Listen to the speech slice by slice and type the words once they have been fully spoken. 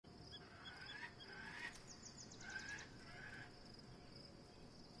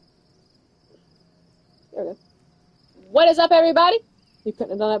There it is. What is up, everybody? You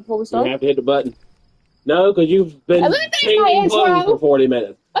couldn't have done that before we started? You have to hit the button. No, because you've been changing clothes for 40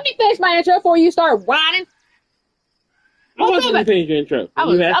 minutes. Let me finish my intro before you start whining. I wasn't going to finish your intro.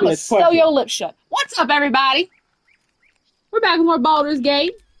 I'm going to sew your lips shut. What's up, everybody? We're back with more Baldur's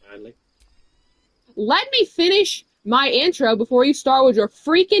Gate. Finally. Let me finish my intro before you start with your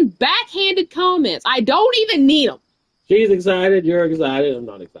freaking backhanded comments. I don't even need them. She's excited. You're excited. I'm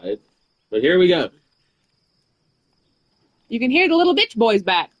not excited. But here we go. You can hear the little bitch boys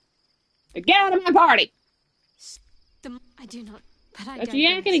back. Now get out of my party. I do not. But I That's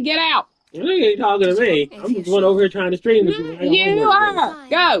yanking and get out. You ain't talking to me. I'm just one over here trying to stream with you. You are.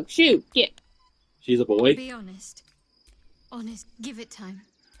 Go. Shoot. Get. She's a boy. Be honest. Honest. Give it time.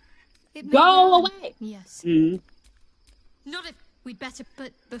 Go away. Yes. Mm-hmm. Not if we'd better,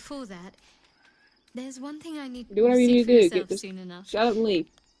 but before that, there's one thing I need. Do whatever you need to do. Get this. Soon enough. Shut up and leave.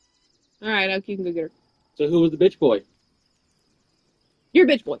 All right, okay, you can go get her. So who was the bitch boy? You're a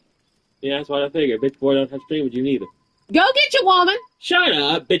bitch boy. Yeah, that's what I figured. Bitch boy don't have to stream with you neither. Go get your woman. Shut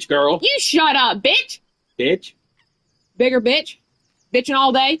up, bitch girl. You shut up, bitch. Bitch. Bigger bitch. Bitching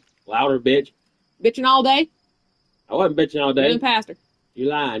all day. Louder bitch. Bitching all day. I wasn't bitching all day. You're the pastor. You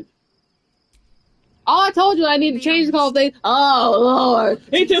lied. All I told you I need to change the clothes. Oh, Lord.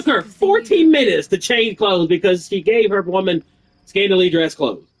 It took her 14 minutes to change clothes because she gave her woman scantily dressed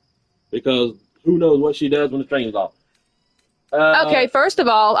clothes. Because who knows what she does when the stream's off. Okay, first of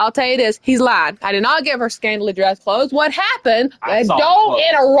all, I'll tell you this. He's lying. I did not give her scantily dressed clothes. What happened? Don't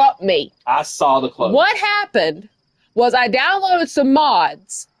interrupt me. I saw the clothes. What happened was I downloaded some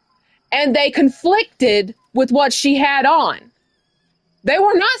mods, and they conflicted with what she had on. They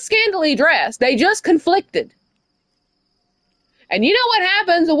were not scantily dressed. They just conflicted. And you know what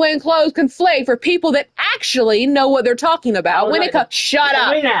happens when clothes conflict for people that actually know what they're talking about when it comes... Shut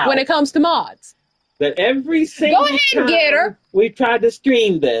up. When it comes to mods. That every single time get her. We tried to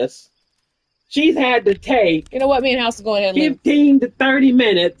stream this, she's had to take... You know what? Me and House is going ahead and 15 to 30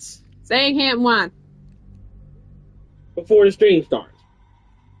 minutes... Saying can't whine. ...before the stream starts.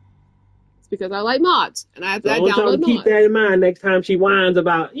 It's because I like mods. And I download mods. Keep that in mind next time she whines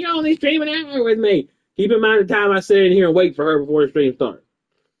about, you're only streaming an hour with me. Keep in mind the time I sit in here and wait for her before the stream starts.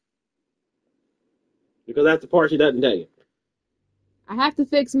 Because that's the part she doesn't tell you. I have to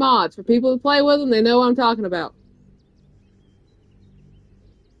fix mods. For people who play with them, they know what I'm talking about.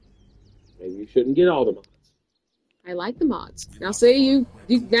 Maybe you shouldn't get all the mods. I like the mods. Now see,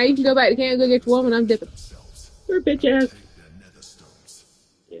 now you can go back to camp and go get your woman. I'm dipping. You're a bitch ass.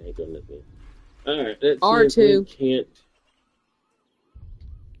 Yeah, I ain't doing nothing. Alright, let's R2. see if we can't...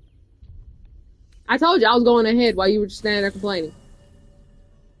 I told you I was going ahead while you were just standing there complaining.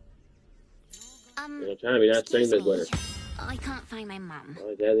 You're trying to be not stream this with her. I can't find my mum.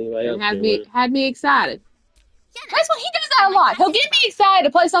 Had me excited. Yeah, that's what he does that a lot. He'll get me excited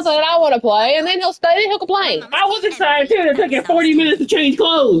to play something that I want to play, and then he'll complain. I was excited too. It took you 40 minutes to change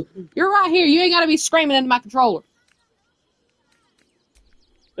clothes. You're right here. You ain't got to be screaming into my controller.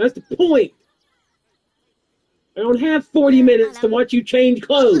 That's the point. I don't have 40 minutes to watch you change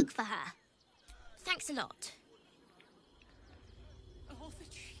clothes. Look for her. Thanks a lot. All the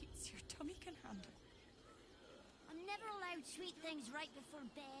treats your tummy can handle. I'm never allowed sweet things right before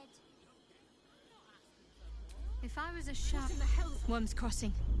bed. If I was a shark, Worm's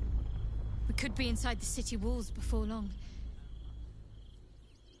Crossing. We could be inside the city walls before long.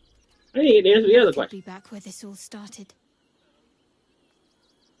 I didn't get to answer the other question. Be back where this all started.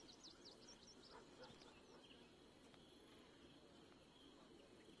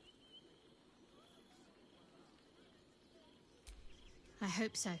 I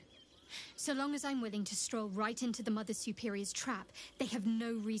hope so. So long as I'm willing to stroll right into the Mother Superior's trap, they have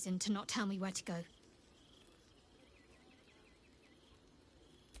no reason to not tell me where to go.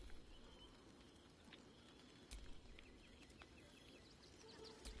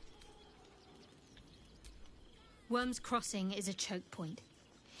 Worm's Crossing is a choke point.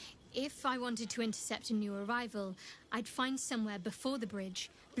 If I wanted to intercept a new arrival, I'd find somewhere before the bridge,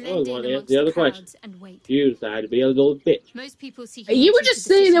 blend in amongst the crowds, and wait. You decided to be a little bitch. Most people see you were just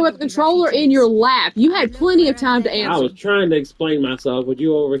sitting there with the controller in your lap. You had plenty of time to answer. I was trying to explain myself, but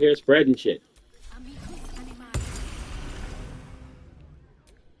you over here spreading shit.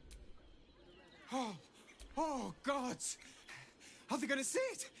 Oh, gods! Are they gonna see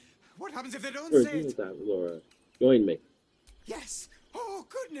it? What happens if they don't Where's see it? that, Laura? Join me. Yes! Oh,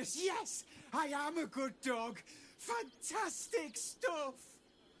 goodness, yes! I am a good dog! Fantastic stuff!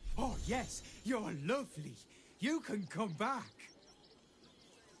 Oh, yes, you're lovely. You can come back.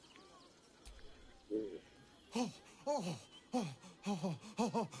 Oh,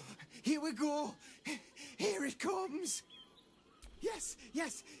 Here we go. Here it comes. Yes,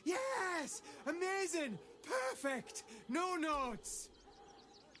 yes, yes! Amazing! Perfect! No notes!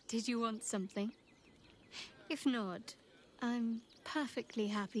 Did you want something? If not, I'm perfectly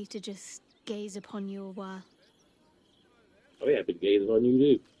happy to just gaze upon you a while. Oh yeah, been gazing on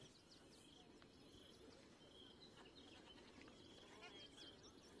you too.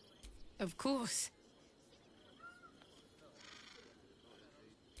 Of course.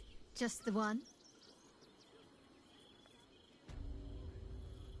 Just the one?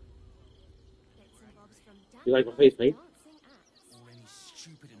 You like my face, mate?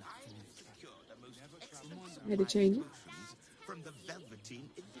 I had to change it. From the velveteen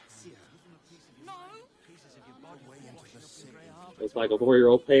elixir. It's like a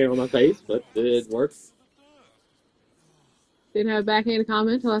 4-year-old paint on my face, but it works. Didn't have a backhanded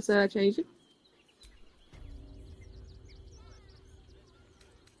comment until I said I changed it.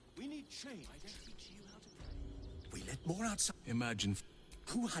 We need change. We let more outside. Imagine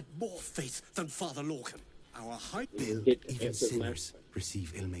who had more faith than Father Lorcan. Our high Bill, Even sinners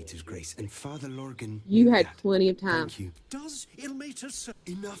receive Ilmater's grace, and Father Lorgan You knew had that. plenty of time. Thank you. Does Ilmater say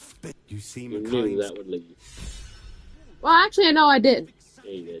enough? You seem You a knew kind. that would leave. Well, actually, no, I didn't.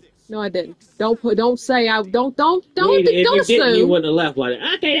 Yeah, you did. No, I didn't. Don't say I don't If you didn't, you assume. wouldn't have left like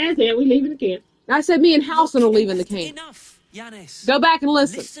that. Okay, that's it. We leaving the camp. I said me and Halsin are leaving the camp. Enough, Yanis. Go back and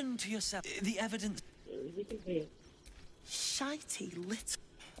listen. Listen to yourself. The evidence. Shitey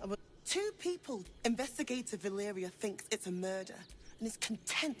little. Two people. Investigator Valeria thinks it's a murder and is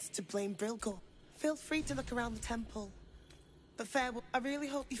content to blame Brilgor. Feel free to look around the temple. But farewell. I really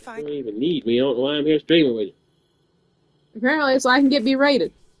hope you You find. don't even need me. I don't know why I'm here streaming with you. Apparently, so I can get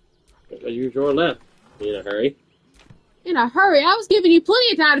berated. Because you sure left in a hurry. In a hurry. I was giving you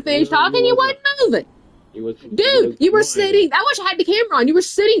plenty of time to finish talking. You wasn't moving. Dude, you were sitting. I wish I had the camera on. You were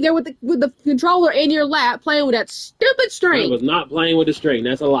sitting there with the controller in your lap, playing with that stupid I string. was not playing with the string.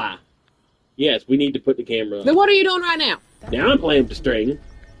 That's a lie. Yes, we need to put the camera on. Then what are you doing right now? Now I'm playing with the string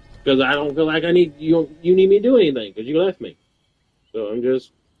because I don't feel like I need you. You need me to do anything because you left me. So I'm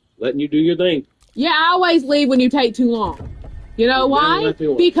just letting you do your thing. Yeah, I always leave when you take too long. You know You never why? let me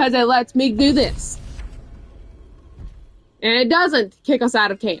watch. Because it lets me do this. And it doesn't kick us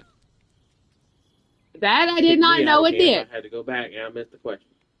out of camp. That I did not know it did. I had to go back and I missed the question.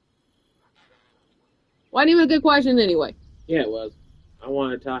 Wasn't even a good question anyway. Yeah, it was. I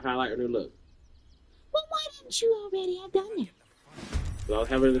wanted to highlight her new look. Well, why didn't you already have done that? So I was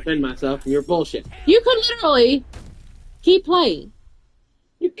having to defend myself from your bullshit. You could literally keep playing.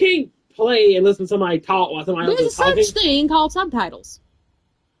 You can't play and listen to somebody talk while somebody else There's is a talking. such thing called subtitles.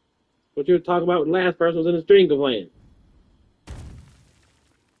 What you were talking about with the last person was in the stream complaining.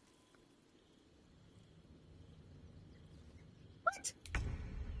 What?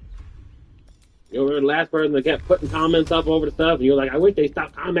 You were the last person that kept putting comments up over the stuff, and you were like, I wish they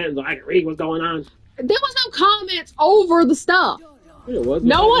stopped commenting so I could read what's going on. There was no comments over the stuff. Yeah, it was.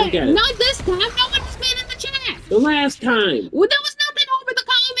 No one, Look at it. not this time. No one was been in the chat. The last time. Well, there was nothing over the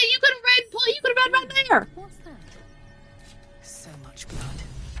comment. You could have read. You could have read right there. What's that? So much blood.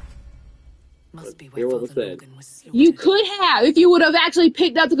 Must be Hear where what was Father said. Logan was slaughtered. You could have if you would have actually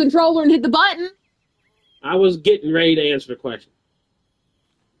picked up the controller and hit the button. I was getting ready to answer the question.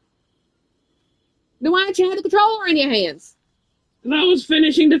 Then why didn't you have the controller in your hands? Because I was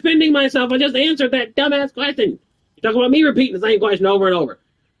finishing defending myself. I just answered that dumbass question. You talk about me repeating the same question over and over.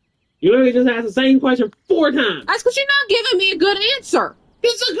 You literally just asked the same question 4 times. That's because you're not giving me a good answer.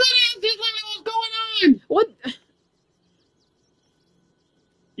 It's a good answer. Just let me know what's going on. What?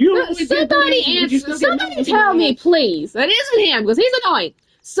 You don't always get good Somebody answers, but you answer. still get Somebody nothing. tell me, please. That isn't him because he's annoying.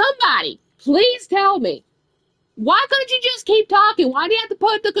 Somebody, please tell me. Why couldn't you just keep talking? Why do you have to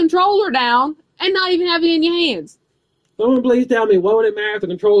put the controller down and not even have it in your hands? Someone please tell me, what would it matter if the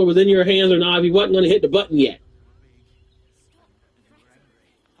controller was in your hands or not if you wasn't going to hit the button yet?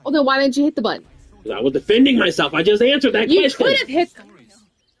 Well, then why didn't you hit the button? 'Cause I was defending myself. I just answered that You question. could have hit.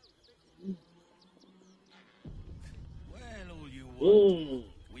 Well, all you want. Mm.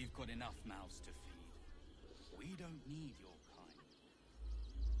 We've got enough mouths to feed. We don't need your kind.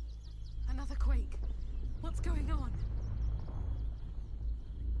 Another quake. What's going on?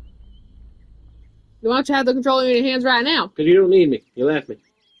 Why don't you have the controller in your hands right now? Because you don't need me. You left me.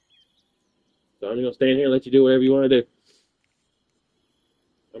 So I'm just going to stand here and let you do whatever you want to do.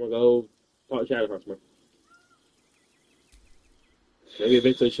 I'm going to go talk to Shadowheart tomorrow. Maybe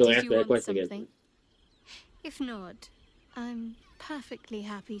eventually she'll Did ask you me that want question something? again. If not, I'm perfectly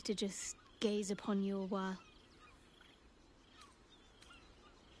happy to just gaze upon you a while.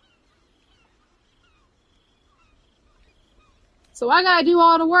 So I gotta do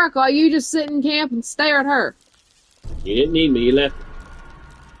all the work while you just sit in camp and stare at her. You didn't need me, you left me.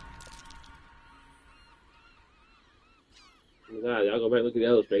 Oh my God, y'all go back and look at the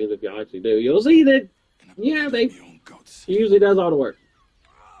other strings if y'all actually do. You'll see that, yeah, she usually does all the work.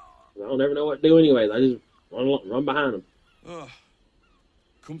 I don't ever know what to do anyways. I just run behind them.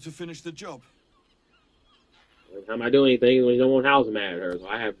 Come to finish the job. Every time I do anything, when you don't want Halsin mad at her, so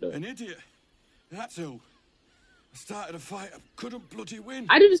I have to. An idiot. That's who. I started a fight I couldn't bloody win.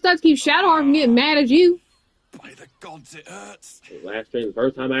 I just have to keep Shadowheart from getting mad at you. By the gods, it hurts. Last string, the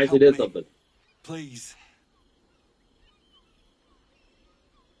first time I actually did something. Please.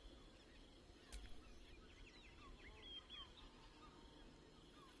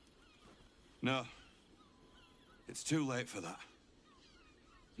 No. It's too late for that.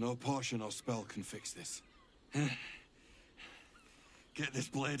 No potion or spell can fix this. Get this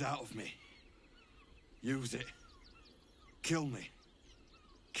blade out of me. Use it. Kill me.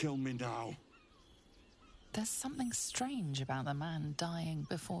 Kill me now. There's something strange about the man dying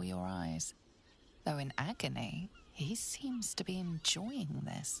before your eyes. Though in agony, he seems to be enjoying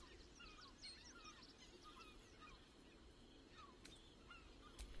this.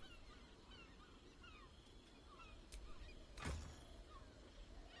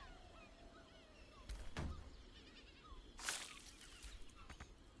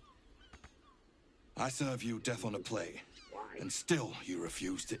 I serve you death on a plate, and still you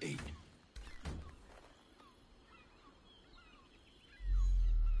refuse to eat.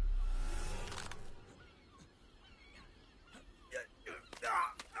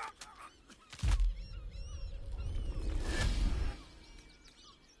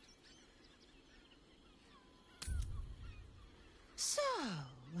 So,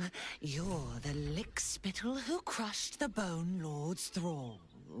 you're the lickspittle who crushed the Bone Lord's thrall.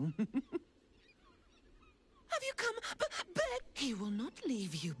 Have you come? But he will not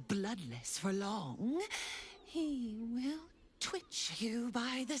leave you bloodless for long. He will twitch you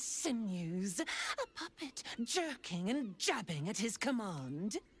by the sinews, a puppet jerking and jabbing at his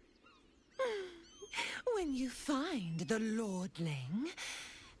command. When you find the Lordling,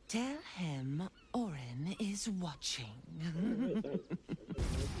 tell him Orin is watching.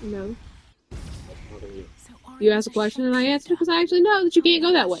 No. You asked a question and I answered because I actually know that you can't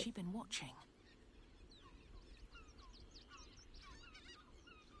go that way.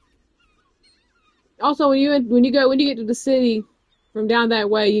 Also, when you get to the city from down that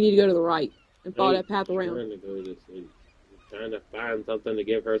way, you need to go to the right and follow that path around. Trying to go to the city. Trying to find something to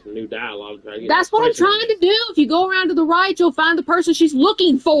give her some new dialogue. That's what I'm trying to do. If you go around to the right, you'll find the person she's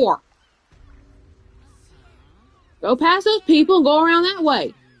looking for. Go past those people and go around that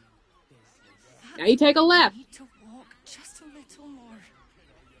way. Now you take a left. Need to walk just a little more.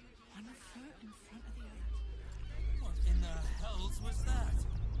 One foot in front of the other. What in the hells was that?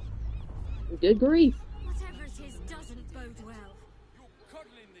 Good grief. Whatever it is doesn't bode well.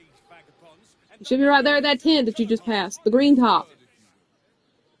 You should be right there at that tent that you just passed. The green top.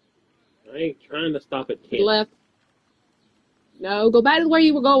 I ain't trying to stop at 10. Left. No, go back to where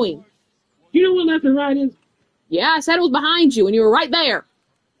you were going. You know what left and right is? Yeah, I said it was behind you and you were right there.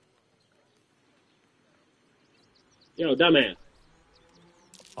 Yo, dumbass.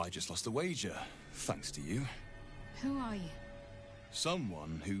 I just lost a wager, thanks to you. Who are you?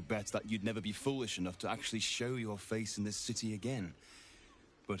 Someone who bet that you'd never be foolish enough to actually show your face in this city again.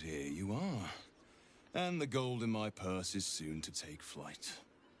 But here you are. And the gold in my purse is soon to take flight.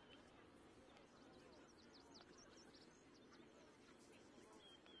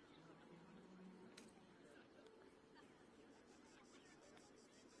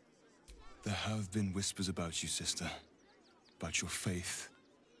 There have been whispers about you, sister. About your faith,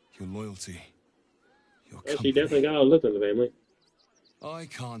 your loyalty, your company. She definitely got a look in the family. I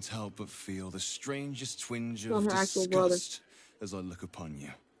can't help but feel the strangest twinge Not of her actual brother. disgust as I look upon you.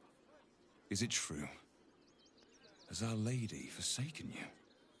 Is it true? Has Our Lady forsaken you?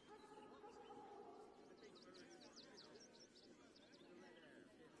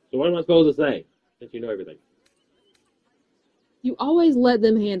 So what am I supposed to say? Since you know everything. You always let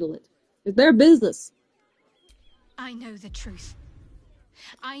them handle it. It's their business. I know the truth.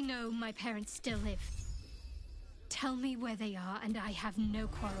 I know my parents still live. Tell me where they are, and I have no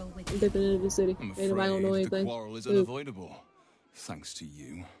quarrel with I'm you. dipping into the city. I'm Ain't nobody gonna know afraid anything. the quarrel is Ooh. unavoidable, thanks to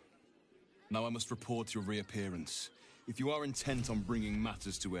you. Now I must report your reappearance. If you are intent on bringing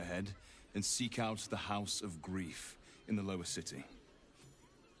matters to a head, then seek out the House of Grief in the lower city.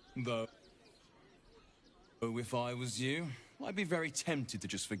 Though, if I was you, I'd be very tempted to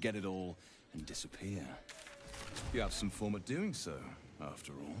just forget it all and disappear. You have some form of doing so,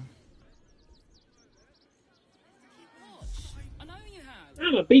 after all. I know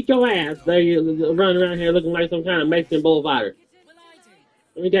I'm gonna beat your ass. There you running around here looking like some kind of Mexican bullfighter.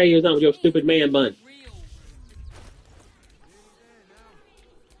 Let me tell you something, your stupid man bun.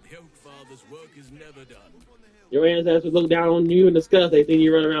 The Oak Father's work is never done. Your ancestors look down on you in disgust. They see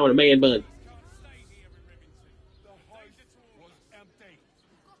you running around with a man bun.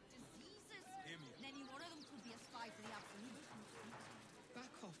 Back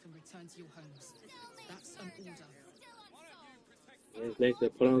off and return to your homes. That's an order. And next, to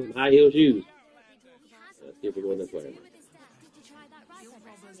put on some high heel shoes. Let's see if we're going this way. Guild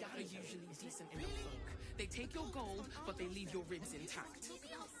robbers are usually decent enough folk. They take your gold, but they leave your ribs intact.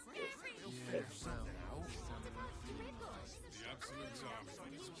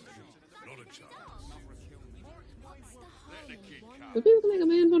 The people can make a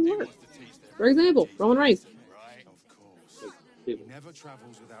man bun work. For example, Roman Reigns. He never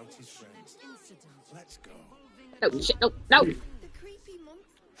travels without his friends. Let's go. No, shit, no, no.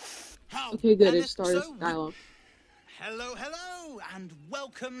 Okay, good. It started dialogue. Hello, hello, and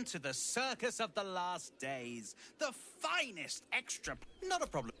welcome to the Circus of the Last Days. The finest extra... Not a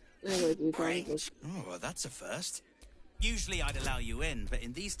problem. Great. Oh, well, that's a first. Usually I'd allow you in, but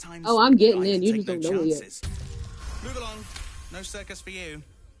in these times... Oh, I'm getting in. You just don't know it yet. Move along. No circus for you.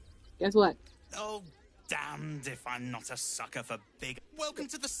 Guess what? Oh, damned if I'm not a sucker for big... Welcome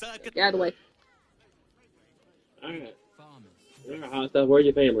to the circus. Get out of the way. Alright. Alright, hot stuff. Where's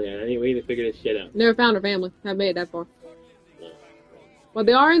your family at? We need to figure this shit out. Never found her family. Haven't made it that far. Well,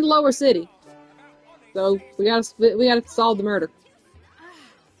 they are in the lower city. So, we gotta solve the murder.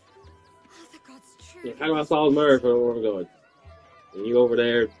 Yeah, how do I solve murder for where I'm going? And you over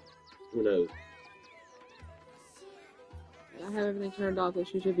there, who knows? I have everything turned off, so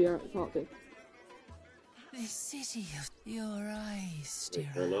she should be alright to talk to. The city of your eyes,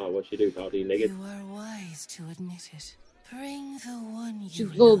 dear. Turn off. What she do? Talk to you naked? You are wise to admit it. Bring the one you She's a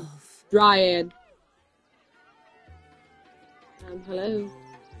little love. dryad. Hello.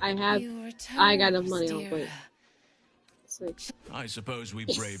 I got enough money. I'll wait. I suppose we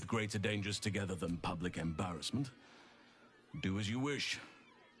braved greater dangers together than public embarrassment. Do as you wish.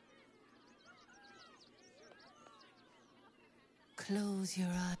 Close your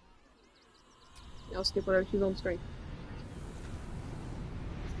eyes. I'll skip whatever she's on screen.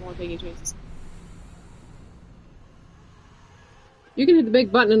 I won't take any chances. You can hit the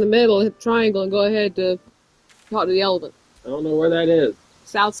big button in the middle, hit the triangle, and go ahead to talk to the elephant. I don't know where that is.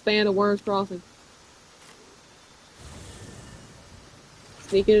 South span of Worms Crossing.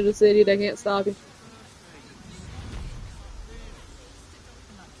 Sneak into the city, they can't stop you.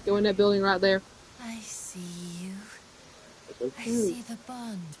 Go in that building right there. I see you. I see the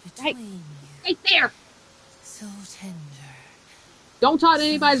bond between you. Right there! So tender. Don't talk to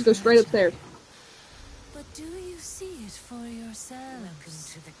anybody, just go straight upstairs. But do you see it for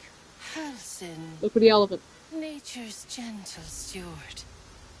yourselves? Halsin. Look for the elephant. Nature's gentle steward.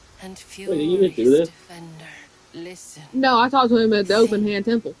 And Wait, did you even do this? defender. Listen. No, I talked to him at the open hand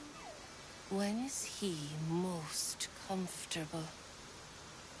temple. When is he most comfortable?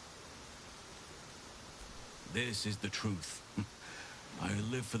 This is the truth. I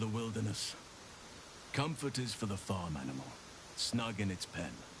live for the wilderness. Comfort is for the farm animal, snug in its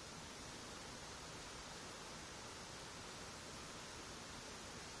pen.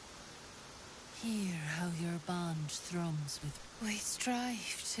 Hear how your bond thrums with... We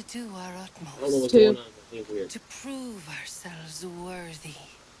strive to do our utmost. I don't know what's going on. It's weird. To prove ourselves worthy.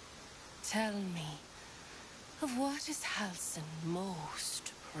 Tell me, of what is Halsin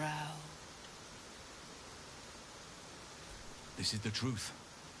most proud? This is the truth.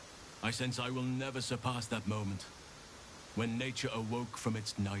 I sense I will never surpass that moment, when nature awoke from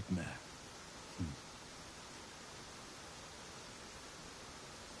its nightmare.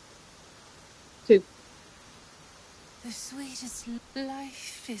 Two. The sweetest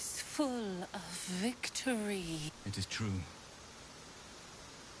life is full of victory. It is true.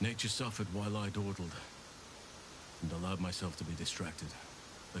 Nature suffered while I dawdled, and allowed myself to be distracted.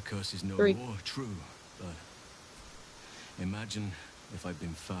 The curse is no Three. more true, but imagine if I'd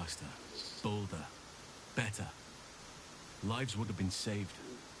been faster, bolder, better. Lives would have been saved,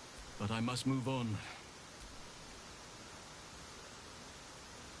 but I must move on.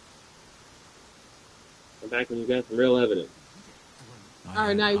 Come back when you got some real evidence.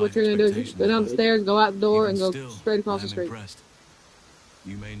 Alright, now what you're gonna do is go down the stairs, go out the door, and go straight across the street. Impressed.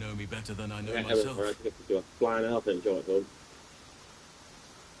 You may know me better than I know I myself. have to do a flying elephant joint, folks.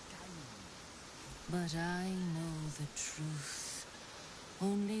 But I know the truth.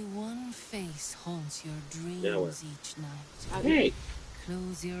 Only one face haunts your dreams each night. Hey!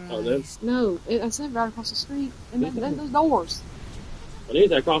 Close your Oh, no? eyes. No, I said right across the street. And then those doors. I need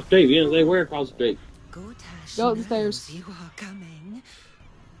that across the street. You didn't say where across the street. Go up the stairs. You are coming.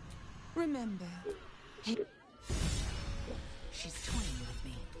 Remember, She's toying with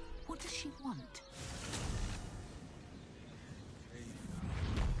me. What does she want?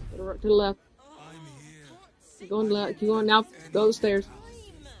 To the left. Keep going left. Keep going now. Go upstairs.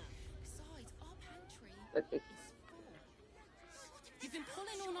 You've been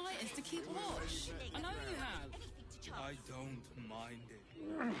pulling all-nighters to keep watch. I know you have. I don't mind it.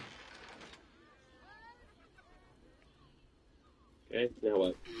 Okay, now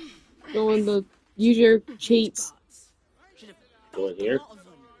what? Go in the use your cheats. Go in here.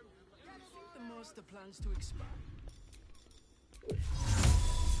 The master plans to expand.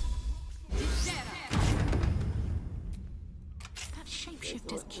 That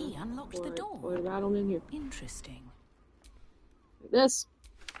shapeshifter's key unlocked the door. Right on in here. Interesting. Like this.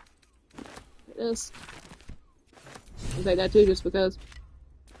 Like this. I'll take that too, just because.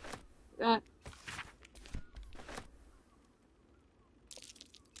 That.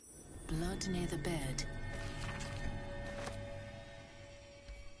 Blood near the bed.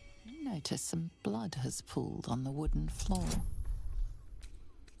 Notice some blood has pooled on the wooden floor.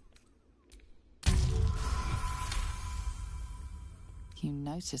 You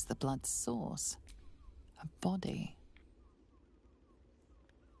notice the blood's source. A body.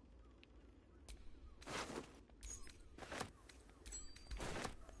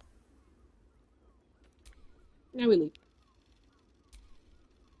 Now we leave.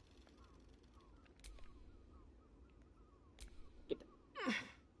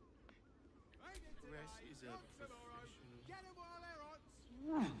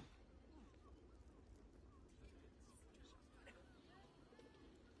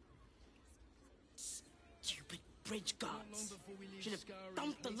 stupid bridge guards. Should have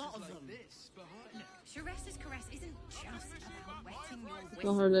dumped a lot of them. Sharesa's caress isn't just about wetting your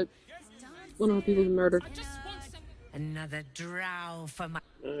Tell her that one of her people was murdered. Another drow for my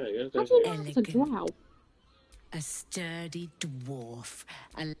How'd you know it's a drow? A sturdy dwarf.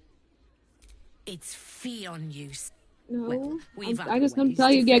 It's Fion use. No, Well, I just come to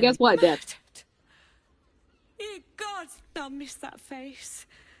tell you, yeah, guess what, Death? God, I miss that face.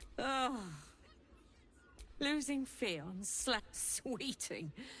 Oh. Losing Fion,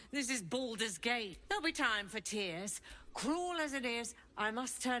 sweeting. This is Baldur's Gate. There'll be time for tears. Cruel as it is, I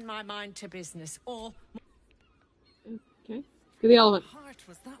must turn my mind to business, or... Okay. Get the elephant. Heart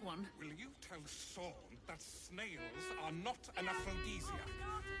was that one. Will you tell Saul that snails are not an aphrodisiac?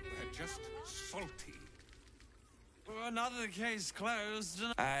 They're just salty. Another case closed.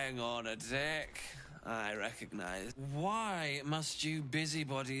 Hang on a sec. I recognize. Why must you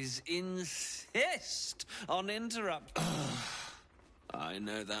busybodies insist on interrupt? I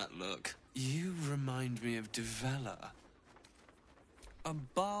know that look. You remind me of Devella. A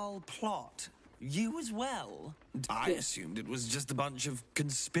Baal plot. You as well? I assumed it was just a bunch of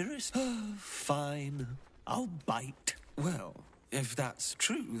conspiracy. Fine. I'll bite. Well, if that's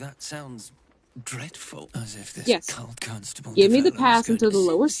true, that sounds dreadful. As if this cult constable. Give me the pass into the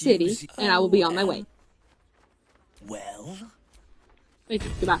lower city, and I will be on my way. Well? Thank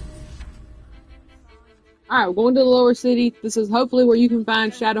you. Goodbye. Alright, we're going to the lower city. This is hopefully where you can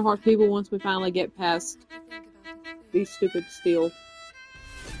find Shadowheart people once we finally get past these stupid steel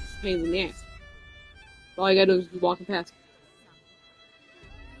pains in the ass. All you gotta do is just walking past.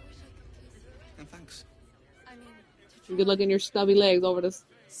 Thanks. And good luck in your stubby legs over this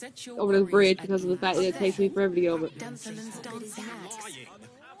bridge because of the fact that it takes me forever to get over it. Danceland's dancing axe.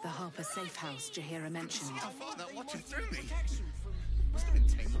 The Harper safe house Jaheira mentioned. I thought that watcher through me. Must have been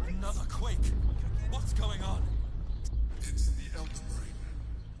tingling. Another quake. What's going on? It's the Elder Brain.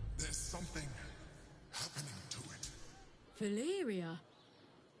 There's something happening to it. Valeria?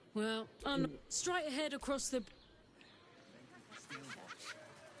 Well, I'm straight ahead across the...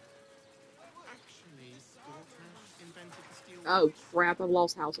 Oh crap, I've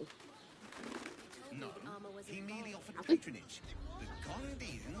lost Halsin. No, he merely offered patronage. The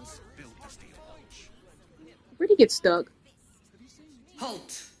Guardians built the steel watch. Where'd he get stuck?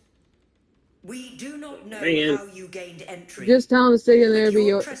 Halt! We do not know Man. how you gained entry. Just tell him to stay in there and be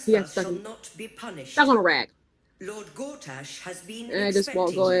your... Yeah, trespass shall not be punished. Stuck on a rag. Lord Gortash has been And I just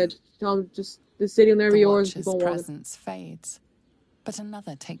expecting go ahead. Tell him just the city will never be yours. Watcher's Keep on walking. presence fades, but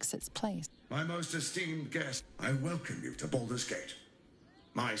another takes its place. My most esteemed guest, I welcome you to Baldur's Gate.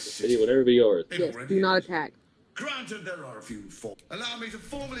 My City will never be yours. Yes, do not attack. Granted, there are a few faults. Allow me to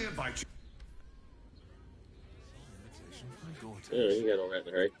formally invite you. Yeah, you got all right in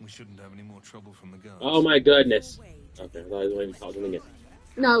a hurry. We shouldn't have any more trouble from the guards. Oh my goodness. Okay, I thought I was waiting to talk to him again.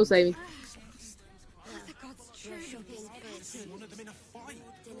 No, it was Amy.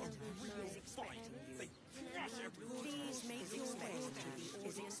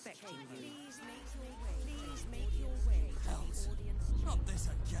 is expecting you. Please make your way. Hells, not this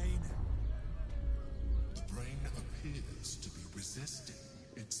again. The brain appears to be resisting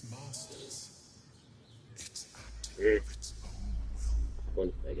its masters. It's acting of its own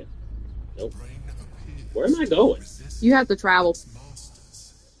will. I guess. Nope. Where am I going? You have to travel.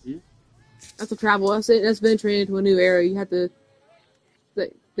 That's to travel. That's venturing into a new era. You have to.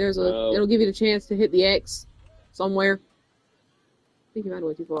 There's a. It'll give you the chance to hit the X somewhere. I think you might have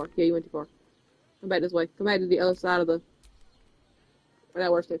went too far. Yeah, you went too far. Come back this way. Come back to the other side of the. Where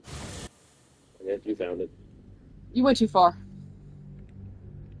that works to. I guess you found it. You went too far.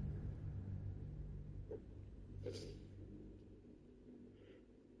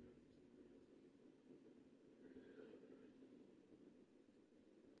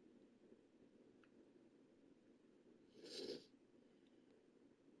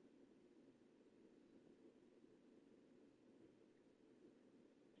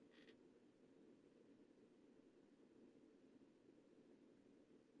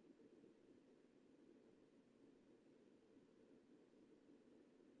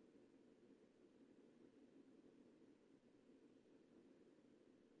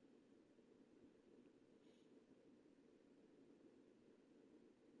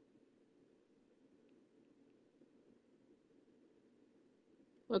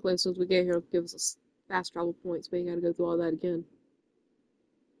 Luckily, as soon as we get here, it'll give us a fast travel points, but you gotta go through all that again.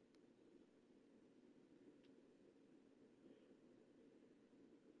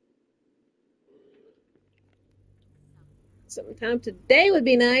 Sometime today would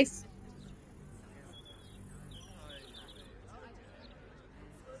be nice.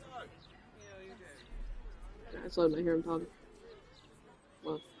 I just let him hear him talking.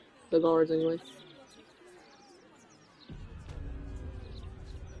 Well, the guards anyway.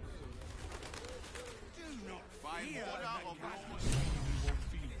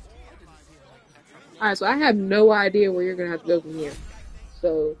 Alright, so I have no idea where you're gonna have to go from here.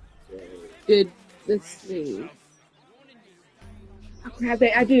 So, let's see. Oh crap,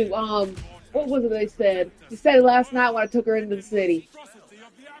 I do, what was it they said? He said it last night when I took her into the city.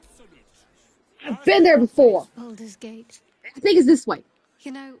 I've been there before! Baldur's Gate. I think it's this way.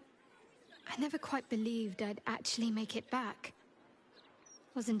 You know, I never quite believed I'd actually make it back.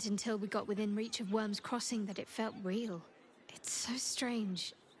 Wasn't until we got within reach of Worm's Crossing that it felt real. It's so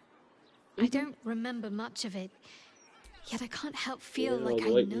strange. I don't remember much of it, yet I can't help feel like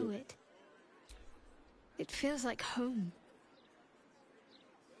I know it. It feels like home.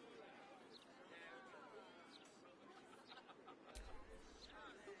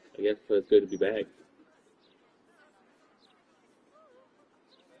 I guess it's good to be back.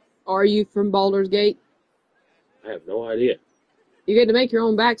 Are you from Baldur's Gate? I have no idea. You get to make your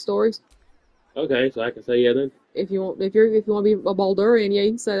own backstories. Okay, so I can say yeah then. If you want to be a Baldurian, yeah,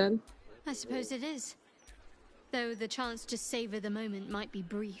 you can say that. I suppose it is. Though the chance to savor the moment might be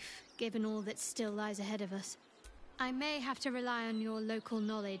brief, given all that still lies ahead of us. I may have to rely on your local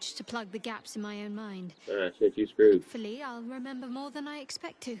knowledge to plug the gaps in my own mind. Ah, shit, you screwed. Hopefully, I'll remember more than I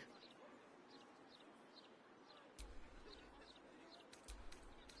expect to.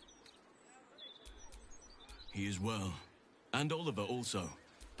 He is well. And Oliver also.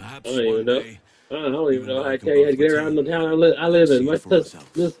 Perhaps I don't even know. day, I don't even know how I tell you how to get around the town I live in. What's this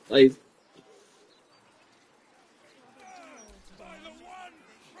place?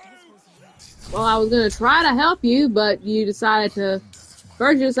 Well, I was gonna try to help you, but you decided to...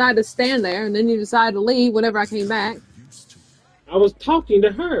 First you decided to stand there, and then you decided to leave whenever I came back. I was talking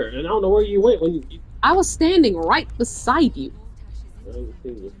to her, and I don't know where you went when you... I was standing right beside you.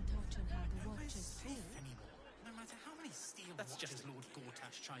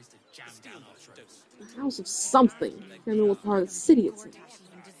 The house of something. I don't know what part of the city it's in.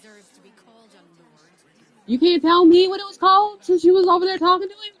 You can't tell me what it was called since you was over there talking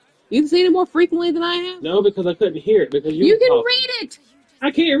to him? You've seen it more frequently than I have? No, because I couldn't hear it. Because you can read it!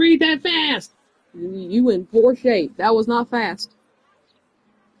 I can't read that fast! You in poor shape. That was not fast.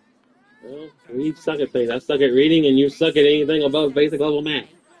 Well, we suck at things. I suck at reading, and you suck at anything above basic level math.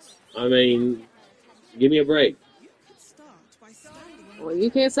 I mean, give me a break. Well, you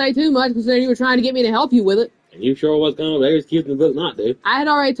can't say too much, considering you were trying to get me to help you with it. And you sure was kind of very excuse in the book not to. I had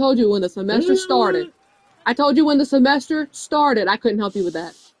already told you when the semester started. I told you when the semester started I couldn't help you with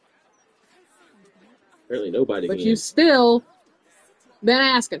that. Apparently nobody But can. you still been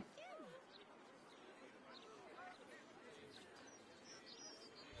asking.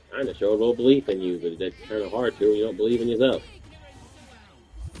 Trying to show a little belief in you, but that's kind of hard to when you don't believe in yourself.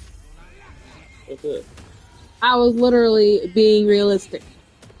 What's this? I was literally being realistic.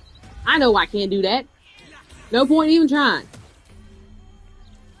 I know I can't do that. No point even trying.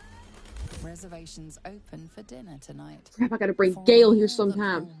 reservations open for dinner tonight. Crap, I gotta bring Gale here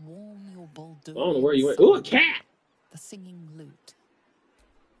sometime. I don't know where you went. Ooh, a cat! The singing lute.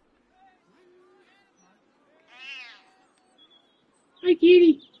 Hi,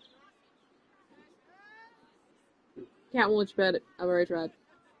 kitty. Cat won't let you pet it. I've already tried.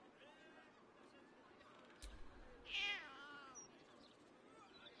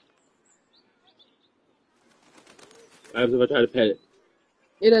 What happens if I try to pet it?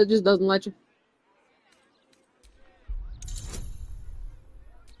 It just doesn't let you.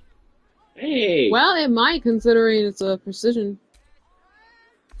 Hey! Well, it might, considering it's a precision.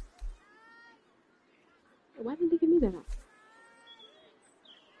 Why didn't they give me that?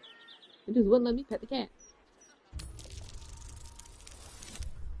 It just wouldn't let me pet the cat.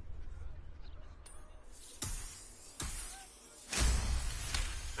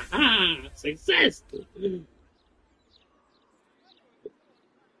 Ah, success! I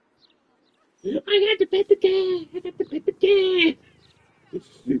got to pet the cat! I got to pet the cat!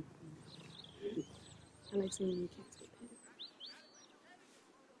 I like seeing new cats get petted.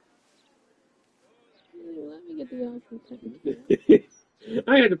 Let me get the option to pet the cat.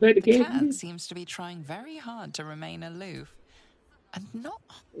 I got to pet the The cat. cat seems to be trying very hard to remain aloof. And not...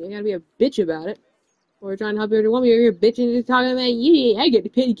 You gotta be a bitch about it. Or we're trying to help every woman. You're here bitching and talking about you. I get to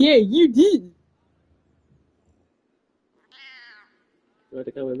pet the cat. You did. You want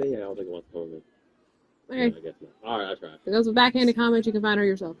to come with me? I don't think I want to come with me. Okay. No, I guess not. Alright, I'll try. If those are backhanded comments, you can find her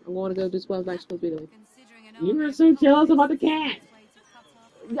yourself. I'm going to go do what I'm supposed to be doing. You were so jealous about the cat.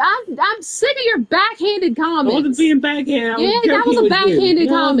 I'm sick of your backhanded comments. I wasn't being backhanded. I was Yeah, that was a backhanded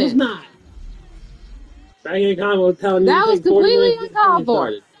comment. No, it was not. Backhanded comment was telling you that was completely uncalled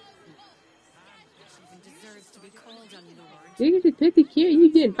for. You just pick the kid.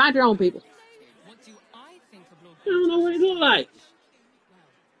 You didn't find your own people. I don't know what he look like.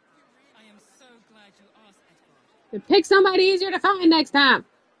 Then pick somebody easier to find next time.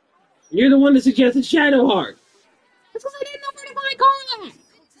 You're the one that suggested Shadowheart. That's because I didn't know where to find Carla.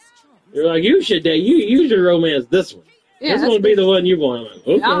 You're like, you should romance this one. Yeah, this one would be the one you want. I'm like,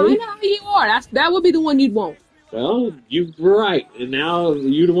 okay. I know how you are. That would be the one you'd want. Well, you were right. And now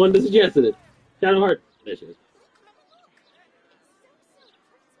you're the one that suggested it. Shadowheart. There she is.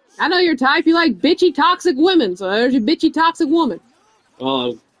 I know your type. You like bitchy, toxic women. So there's your bitchy, toxic woman.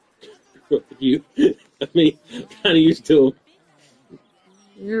 You. I mean, kind of used to them.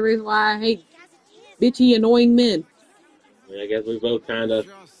 You're the reason why I hate bitchy, annoying men. I mean, I guess we both kind of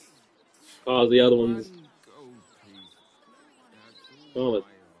caused the other ones. Oh,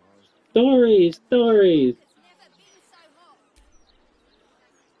 stories. Good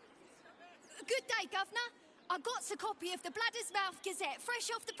day, Governor. I got a copy of the Bladder's Mouth Gazette fresh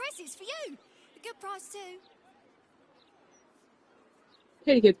off the presses for you. A good price too.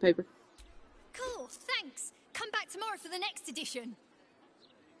 Katie gets paper. Cool, thanks. Come back tomorrow for the next edition.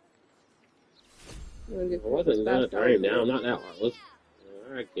 I wasn't gonna turn him down. I'm not that heartless.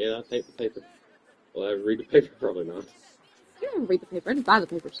 Alright, kid, I'll take the paper. Will I ever read the paper? Probably not. You don't read the paper. I just buy the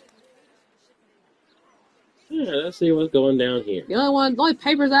papers. Yeah, let's see what's going down here. The only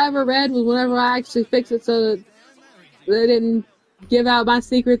papers I ever read was whenever I actually fixed it so that they didn't give out my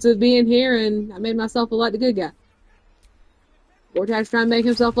secrets of being here, and I made myself look like the good guy. Gortash trying to make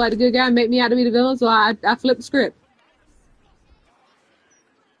himself like the good guy and make me out to be the villain, so I flipped the script.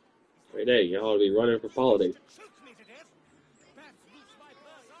 Every day, y'all ought to be running for politics.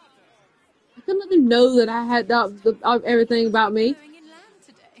 I couldn't let him know that I had everything about me.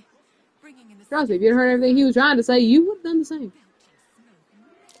 Trust me, if you'd heard everything he was trying to say, you would have done the same.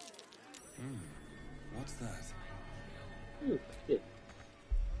 What's that?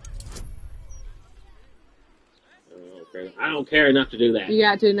 I don't care enough to do that. You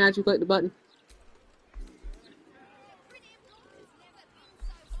got to, now you click the button.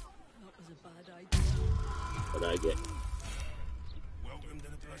 What did I get?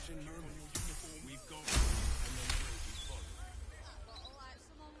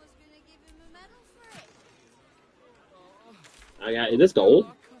 I got, is this gold?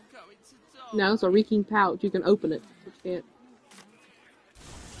 No, it's a reeking pouch. You can open it, but you can't.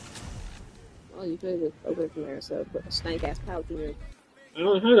 Well, you could just open it from there, so put a stank-ass pouch in your I don't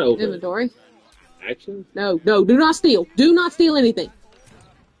know how to open inventory. it. Action? No, do not steal. Do not steal anything.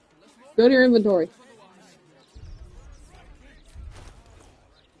 Go to your inventory.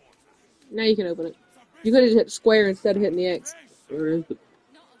 Now you can open it. You could have just hit square instead of hitting the X. Where is the...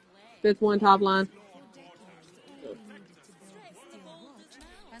 Fifth one, top line.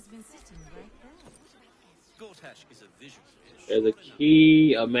 There's a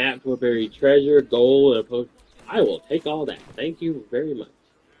key, a map to a buried treasure, gold, and a potion. I will take all that. Thank you very much.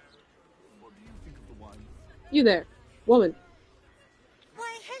 You there, woman.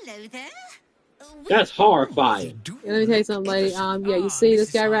 Why, hello there. That's horrifying. Yeah, let me tell you something, lady. Yeah, you see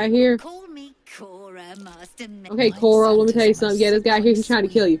this guy right here? Call me Cora, Master. Okay, Cora, let me tell you something. Yeah, this guy here, he's trying to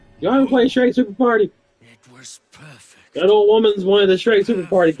kill you. Y'all ever play Shrek Super Party? It was perfect. That old woman's one of the Shrek Super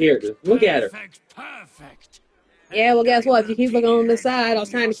Party characters. Look at her. Perfect. Yeah, well, guess what? If you keep looking on this side, I was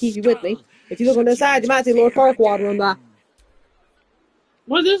trying to keep you with me. If you look on this side, you might see Lord Farquaad run by.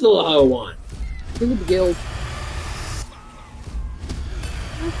 What does this little hoe want? Look at the guild.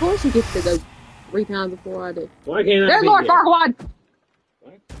 Of course you get to go 3 times before I do. Why can't I There's be Lord here? Farquaad!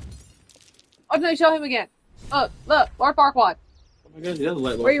 Oh, no, show him again. Look, Lord Farquaad. Oh my gosh, he doesn't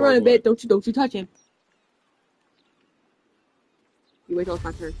let Lord Where you running, Farquaad. bitch? Don't you touch him. You wait till it's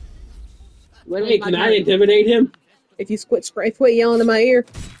my turn. Hey, can I intimidate him? If you quit yelling in my ear.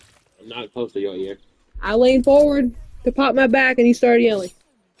 I'm not close to your ear. I leaned forward to pop my back and he started yelling.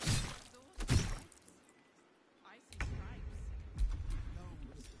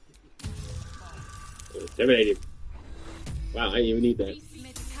 Intimidate him. Wow, I didn't even need that.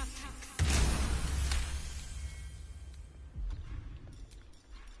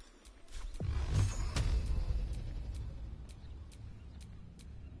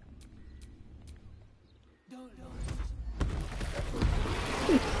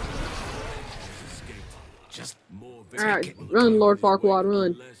 Alright, run, Lord Farquaad,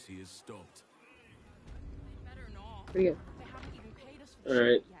 run. Pretty good.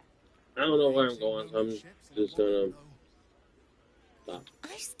 Alright. I don't know where I'm going, so I'm just gonna stop.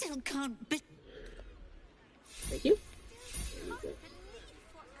 I still can't Thank you.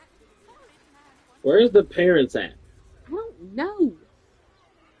 Where's the parents at? I don't know.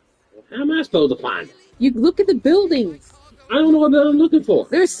 How am I supposed to find them? You look at the buildings. I don't know what I'm looking for.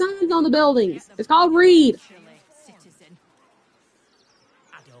 There's signs on the buildings. It's called read.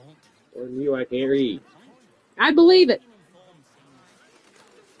 Or you, I can't read. I believe it.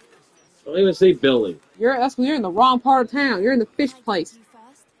 I don't even see building. You're in the wrong part of town. You're in the fish place.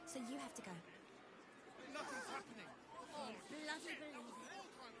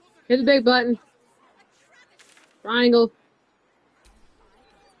 Hit the big button. Triangle.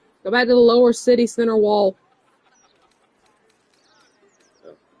 Go back to the lower city center wall.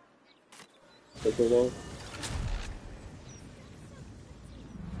 Click the wall.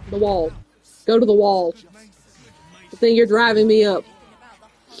 The wall. Go to the wall. The thing you're driving me up.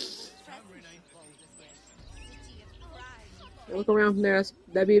 Look around from there.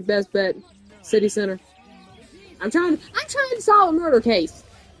 That'd be your best bet. City center. I'm trying to solve a murder case.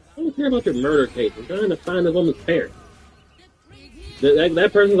 I don't care about your murder case. I'm trying to find this woman's parents. That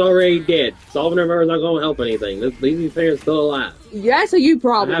person's already dead. Solving their murder is not going to help anything. These parents still alive. Yeah, that's a you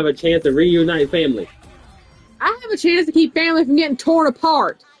problem. I have a chance to reunite family. I have a chance to keep family from getting torn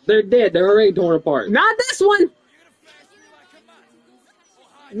apart. They're dead. They're already torn apart. Not this one.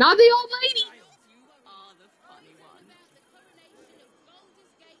 Not the old lady.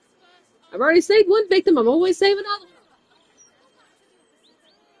 I've already saved one victim. I'm always saving another.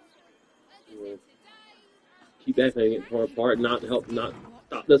 Keep that thing getting torn apart. Not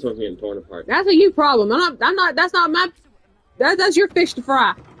stop this one from getting torn apart. That's a you problem. I'm not. That's not my. That's your fish to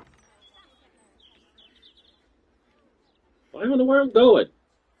fry. I don't know where I'm going.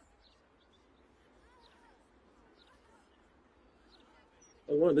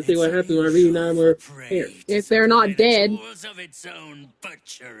 I wanted to see what happens when I reunite my parents. If they're not dead. Is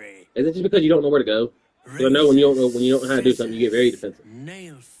it just because you don't know where to go? Because I know when you don't know how to do something, you get very defensive.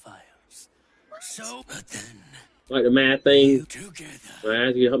 Nail files. So, but then like the math thing. When I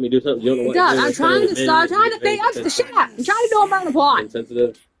ask you to help me do something, you don't know what to do. I'm trying to start. Trying to think. That's the shit. I'm trying to do a murder plot.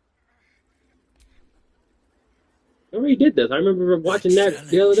 Insensitive. I already did this. I remember watching that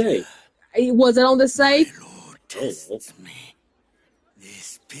the other day. Was it on the safe? I don't know.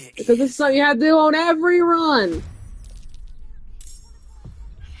 Because this is something you have to do on every run.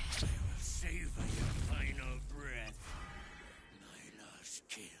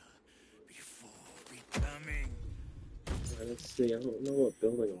 Let's see. I don't know what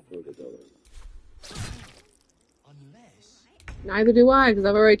building I'm supposed to go in. Neither do I, because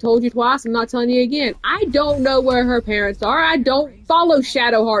I've already told you twice. I'm not telling you again. I don't know where her parents are. I don't follow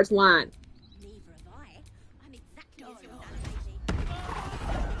Shadowheart's line.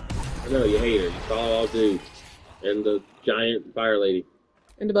 I know you hate her. You follow all dudes. And the giant fire lady.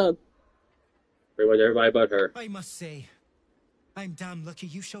 And the bug. Pretty much everybody but her. I must say, I'm damn lucky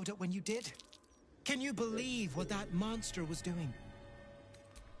you showed up when you did. Can you believe what that monster was doing?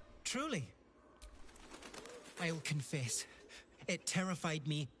 Truly. I'll confess, it terrified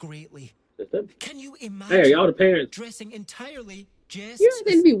me greatly. Can you imagine hey, are y'all the parents? dressing entirely just... You don't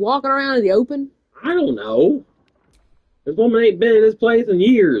think to be walking around in the open? I don't know. This woman ain't been in this place in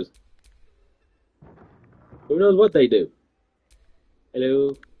years. Who knows what they do?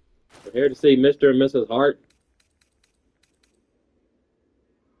 Hello. We're here to see Mr. and Mrs. Hart.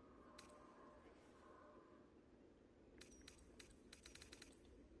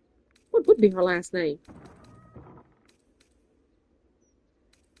 What would be her last name?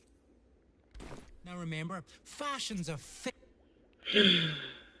 Now remember, fashion's a fit.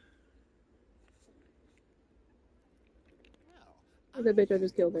 Oh, that bitch I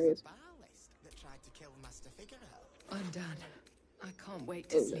just killed. There he is. I'm done. I can't wait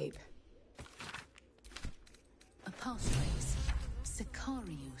to sleep. A passphrase,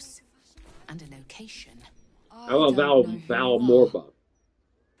 Sicarius, and a location. How about Val Morba?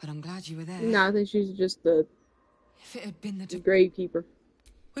 But I'm glad you were there. No, I think she's just the If it had been the gravekeeper.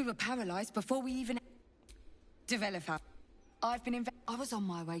 We were paralyzed before we even developed our... I was on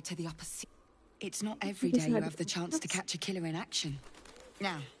my way to the upper sea. It's not every day you have the chance to catch a killer in action.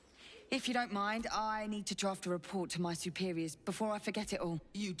 Now, if you don't mind, I need to draft a report to my superiors before I forget it all.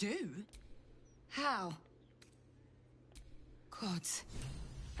 You do? How? Gods.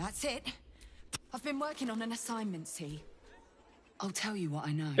 That's it. I've been working on an assignment, see? I'll tell you what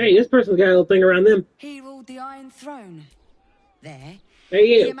I know. Hey, this person's got a little thing around them. He ruled the Iron Throne. There, Hey,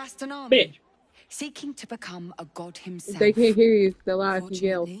 you. he amassed an army, Bitch. seeking to become a god himself. If they can't hear you, they'll laugh if you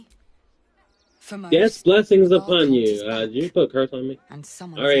yell. For most, Yes, blessings upon you. Did you put a curse on me? and I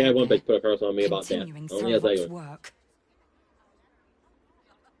someone already had one bitch put a curse on me about that. continuing Only a Thorvald's second. work.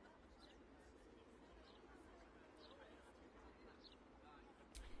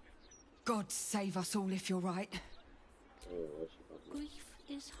 God save us all if you're right. Grief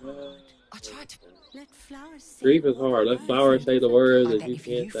is hard. I tried to let flowers say Grief is hard. Let flowers say the words I that bet you if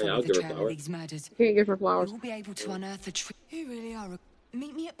can't you say. follow I'll the give her trail of flowers. these murders, Can't give her flowers. you'll be able to unearth the truth. You really are.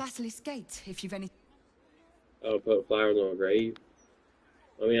 Meet me at Basilisk Gate if you've any. I'll put flowers on a grave.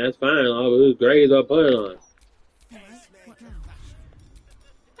 I mean, that's fine. All whose graves I'll put it on. What now?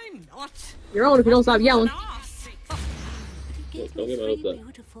 I'm not. You're on if you don't stop yelling. He gave Don't me get my 3 hopes up.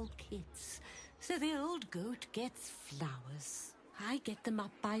 beautiful kids. So the old goat gets flowers. I get them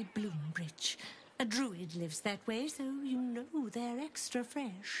up by Bloombridge. A druid lives that way, so you know they're extra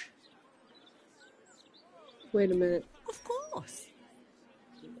fresh. Wait a minute. Of course.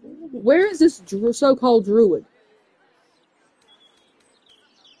 Where is this so-called druid?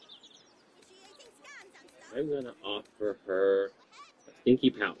 I'm gonna offer her a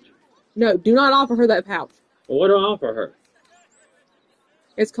stinky pouch. No, do not offer her that pouch. Well, what do I offer her?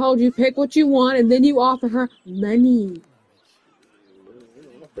 It's called you pick what you want and then you offer her money.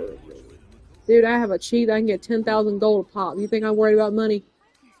 Dude, I have a cheat. I can get 10,000 gold a pop. You think I'm worried about money?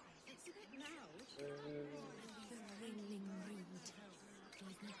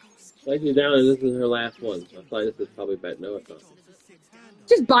 Like you down, and this is her last one. So I feel like this is probably bad. No, it's not.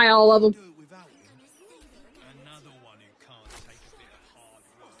 Just buy all of them.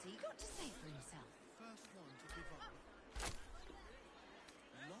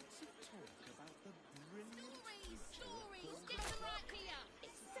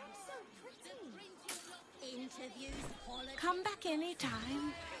 Come back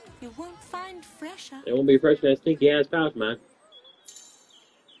anytime. You won't find fresher. It won't be fresh in that stinky ass pouch, man.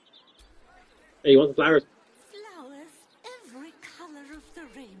 Hey, you want some flowers? Flowers, every color of the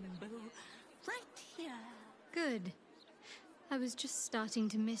rainbow. Right here. Good. I was just starting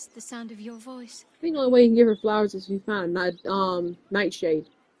to miss the sound of your voice. I think the only way you can give her flowers is if you find a nightshade.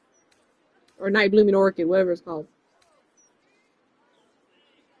 Or night blooming orchid, whatever it's called.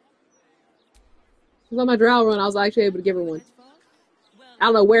 On my drow run, I was actually able to give her one. I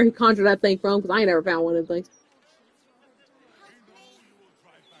don't know where he conjured that thing from, because I ain't never found one of them things.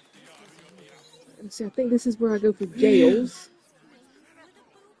 Let's see, I think this is where I go for jails.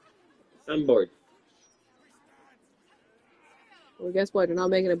 I'm bored. Well, guess what? You're not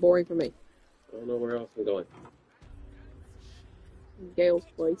making it boring for me. I don't know where else I'm going. Gail's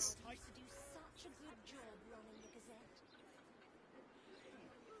place.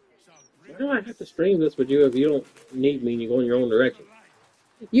 Why do I have to stream this with you if you don't need me and you go in your own direction?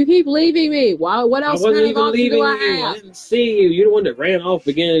 You keep leaving me. Why? What else I wasn't kind of even option leaving do I you. have? I didn't see you. You're the one that ran off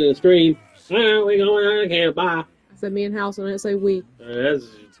beginning of the stream. We going on camp. Bye. I said me and Halsin, and I didn't say we. That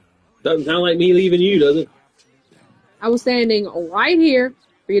doesn't sound like me leaving you, does it? I was standing right here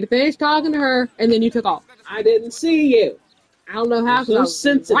for you to finish talking to her, and then you took off. I didn't see you. I don't know how, because I was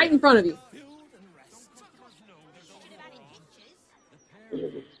sensitive. right in front of you.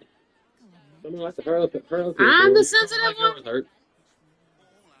 Someone likes to hurl up. I'm the sensitive one. Hurt.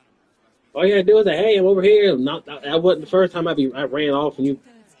 All you gotta do is say, "Hey, I'm over here." Not that wasn't the first time I ran off and you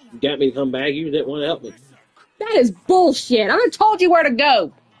You got me to come back. You didn't want to help me. That is bullshit. I done told you where to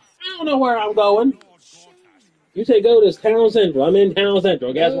go. I don't know where I'm going. You say go to town central. I'm in town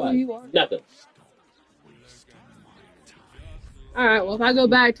central. Guess No, what? you are. Nothing. Alright, well, if I go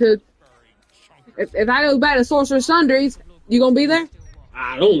back to... If I go back to Sorcerer's Sundries, you gonna be there?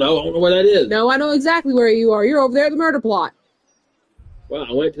 I don't know. I don't know where that is. No, I know exactly where you are. You're over there at the murder plot. Well,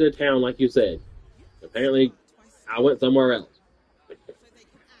 I went to the town like you said. Apparently, I went somewhere else.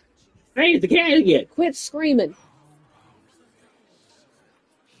 Hey, it's the cat again. Quit screaming.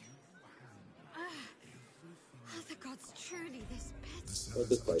 The gods, truly this pet. What's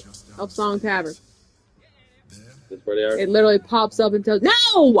this place? Elfsong Tavern. This where they are? It literally pops up and tells...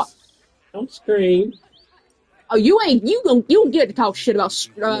 No! Don't scream. Oh, you don't get to talk shit about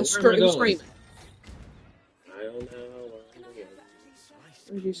screaming. I don't know.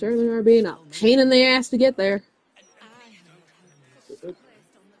 You certainly are being a pain in the ass to get there.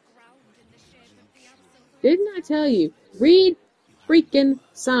 Didn't I tell you? Read freaking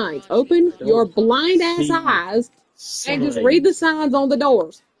signs. Open your blind ass eyes and just read the signs on the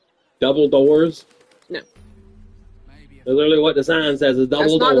doors. Double doors? No. That's literally what the sign says is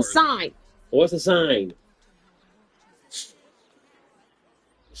double doors. That's not a sign. What's the sign?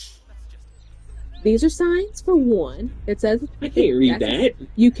 These are signs for one. It says... I can't read that.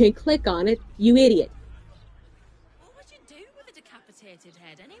 You can click on it, you idiot. What would you do with a decapitated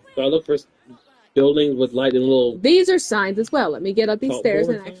head anyway? So I look for buildings with like little... These are signs as well. Let me get up these stairs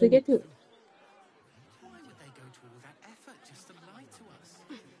and actually get to it. Why would they go to all that effort just to lie to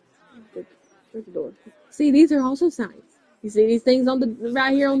us? Where's the door? See, these are also signs. You see these things on the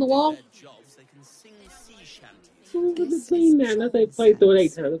right here on the wall? Who would have seen that? Unless they played through it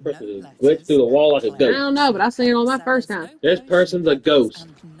 8 times. This person just glitched through the wall like a ghost. I don't know, but I seen it on my first time. This person's a ghost.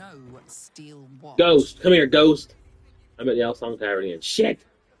 Ghost. Come here, ghost. I'm at the Halsin Tavern again. Shit.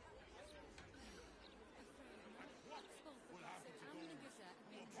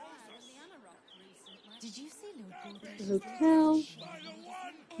 Hotel.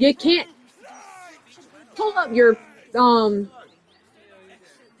 You can't pull up your turn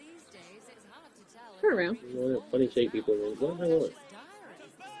around. You know what funny shape people are. What am I want?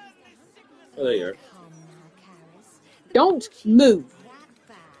 Oh, there you are. Don't move.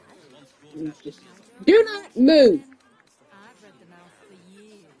 Do not move.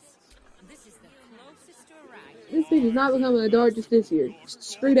 This thing is not becoming a dart just this year.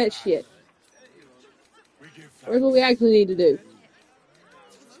 Screw that shit. Where's what we actually need to do?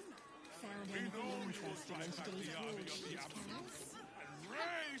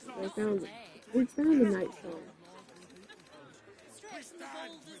 We found the night song.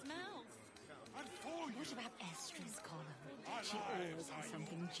 What about Estra's column? She always has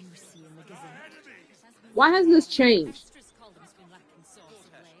something juicy in the Gazette. Why hasn't this changed?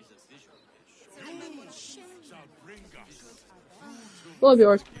 Full of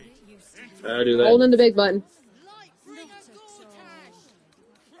yours. I do that. Holding the big button.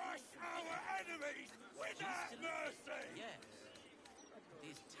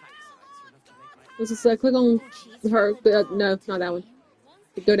 Let's just click on her. No, not that one.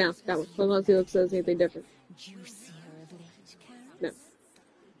 Go down. That one. Click on see if it says anything different. No.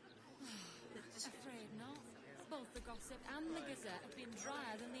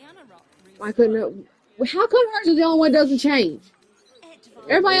 Why couldn't it? How come hers is the only one that doesn't change?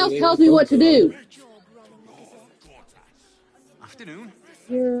 Everybody else tells me what to do. Afternoon.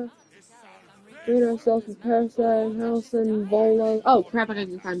 Here. Rid ourselves from Parasite, Halsin, Volo. Oh crap, I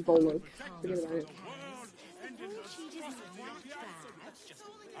gotta find Volo. Forget about it.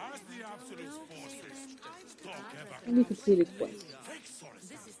 I need completed quest.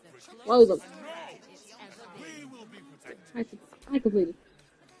 Close them. I completed.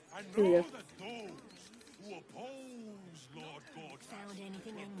 Here we go.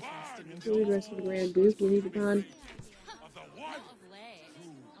 We rest of the Grand Duke. We need to find.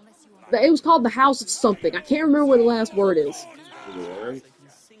 It was called the House of something. I can't remember what the last word is.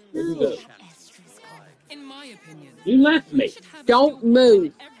 No. In my opinion, you left me. Don't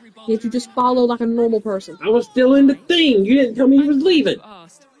move. Can't you just follow like a normal person? I was still in the thing. You didn't tell me you was leaving.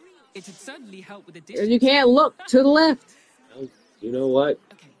 It'd certainly help with the If you can't look to the left. You know what?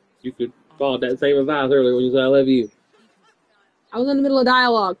 You could follow that same advice earlier when you said I love you. I was in the middle of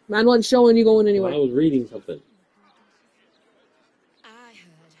dialogue. I wasn't showing you going anywhere. Well, I was reading something.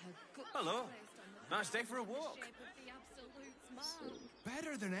 Hello. Nice day for a walk.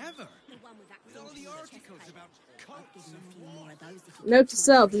 Better than ever. With all the articles about cults and Note to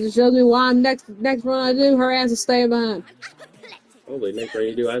self. This shows me why next run I do, her ass is staying behind. Probably next run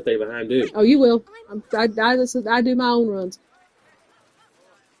you do, I stay behind too. Oh, you will. I do my own runs.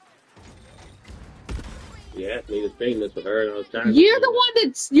 You asked me to stream this with her, and I was trying. You're the one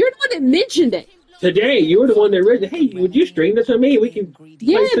that mentioned it. Today, you were the one that read. Hey, would you stream this with me? We can.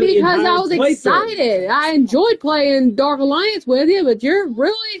 Yeah, play through the because I entire was playthrough. excited. I enjoyed playing Dark Alliance with you, but you're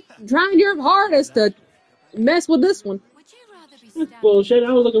really trying your hardest to mess with this one. That's bullshit.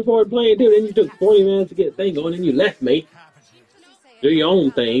 I was looking forward to playing too. Then you took 40 minutes to get the thing going, and you left me. Do your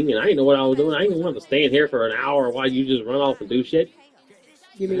own thing, and I didn't know what I was doing. I didn't want to stand here for an hour while you just run off and do shit.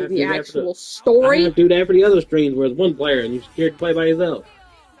 You mean the actual I story? have to do that for the other streams where it's one player and you're scared to play by yourself.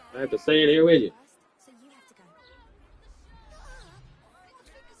 I have to stay in here with you.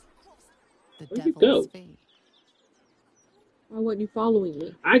 Where'd you go? Why wasn't you following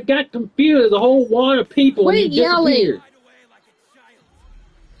me? I got confused. The whole wad of people Quit and you yelling. disappeared.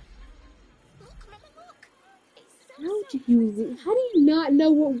 How do you not know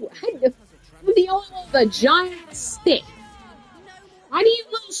what? I'm the only one with a giant stick. Why do you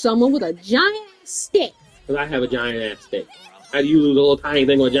lose someone with a giant stick? Because I have a giant ass stick. How do you lose a little tiny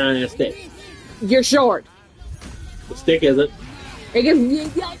thing with a giant ass stick? You're short. The stick isn't. It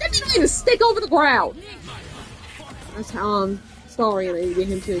doesn't even stick over the ground. That's how I'm sorry, and I get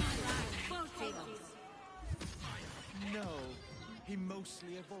him too. No, he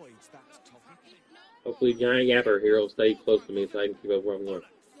mostly avoids that topic. Hopefully, giant yapper here will stay close to me so I can keep up where I'm going.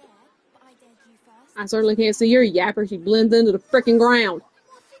 I certainly can't see your yapper. She blends into the frickin' ground.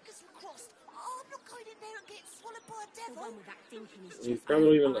 He's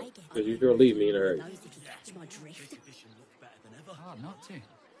probably even look, because you're going to leave me in a hurry. Hard not to.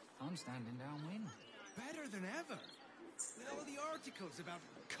 I'm standing downwind. Better than ever. With all the articles about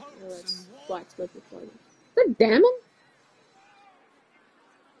coats and Blacksmith before them. Is that Damon?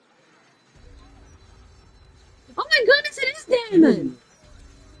 Oh my goodness, it is Damon!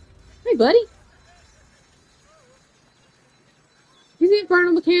 Hey, buddy. He's the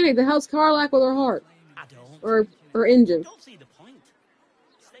infernal mechanic that helps Karlach with her heart. Or her engine. Don't see the point.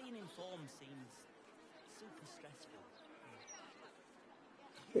 Staying informed seems super stressful.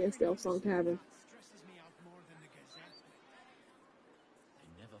 Fairstale Song Tavern.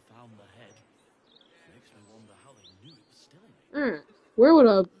 They never found the head. Makes me wonder how they knew it was still. Alright. Where would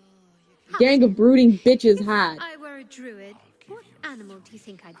a gang of brooding bitches hide? I were a druid. What animal do you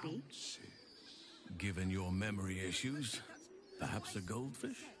think I'd be? Given your memory issues, perhaps a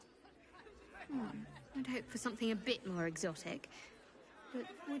goldfish? I'd hope for something a bit more exotic. But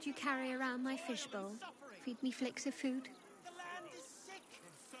would you carry around my fishbowl? Feed me flicks of food?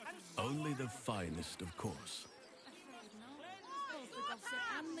 Only the finest, of course.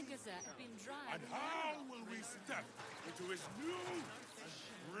 And how will we step into his new and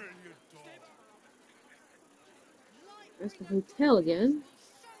brilliant dawn? That's the hotel again.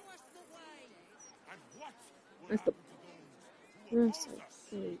 That's the...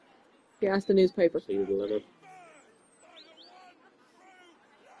 Yeah, that's the newspaper. See the dilemma.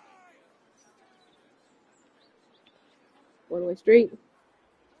 One-way street.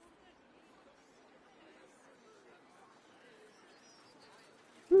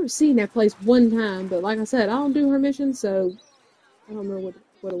 I remember seeing that place one time, but like I said, I don't do her missions, so I don't remember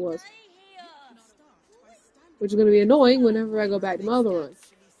what it was. Which is going to be annoying whenever I go back to my other run.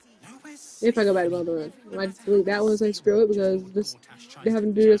 If I go back to my other run. I might just delete that one and say screw it, because this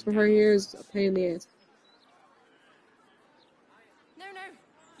having to do this for her here is a pain in the ass. No,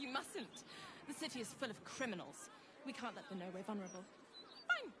 you mustn't. The city is full of criminals. We can't let them know we're vulnerable.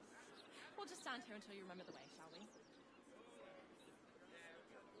 Fine. We'll just stand here until you remember the way, shall we?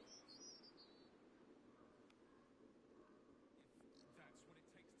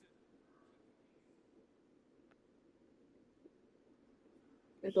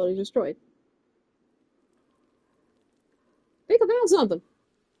 I thought he was destroyed. I think I found something.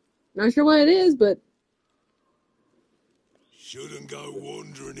 Not sure what it is, but... Shouldn't go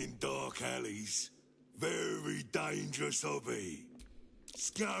wandering in dark alleys. Very dangerous hobby.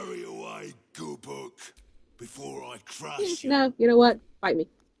 Scurry away, good book, before I crush you. No, you know what? Fight me.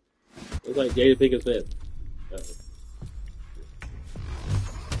 Looks like Jada Pinkett Smith.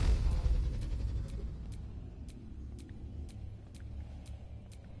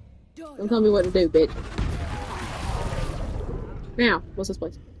 Don't tell me what to do, bitch. Now, what's this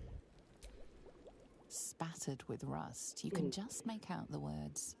place? Spattered with rust, you can just make out the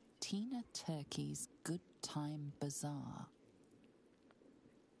words Tina Turkey's Good Time Bazaar.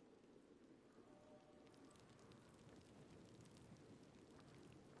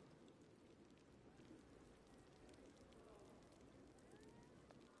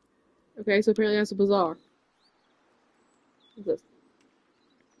 Okay, so apparently that's a bazaar. What's this?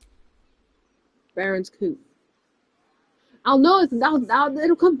 Baron's Coop. I'll know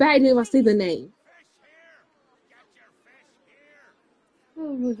it'll come back to me if I see the name.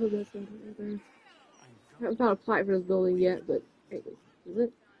 Probably for this one right there. I haven't found a plaque for this building yet, but hey, is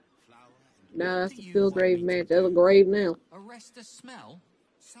it? No, that's the Fillgrave Mansion. That's a grave now. Arrest the smell?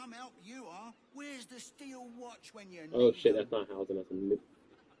 Some help you are. Where's the steel watch when you need Oh shit, that's not Halsin, that's a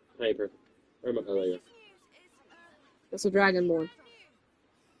paper. Where am I earlier? That's a Dragonborn.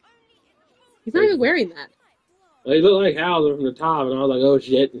 He's not even wearing that. Well, he looked like Halsin from the top, and I was like, oh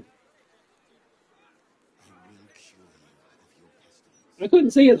shit. I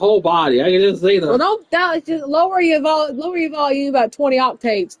couldn't see his whole body. I could just see the. Well, don't doubt. Just lower your volume about 20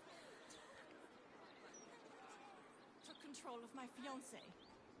 octaves. Took control of my fiance.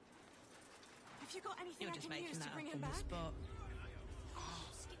 Have you got anything I can use to bring him back?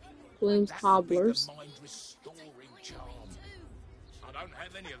 Bloom's Cobblers. I don't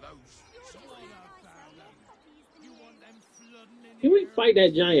have any of those. Can we fight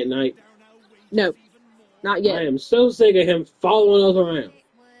that giant knight? No, not yet. I am so sick of him following us around.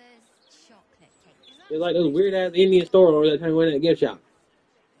 It's like those weird ass Indian store owners that time we went to the gift shop.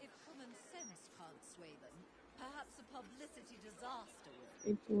 If common sense can't sway them, perhaps a publicity disaster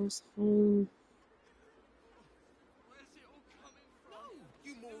will. Enforce home.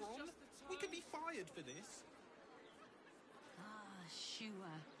 You moron! We could be fired for this. Ah, sure. A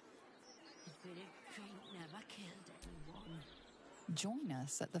bit of drink never killed anyone. Join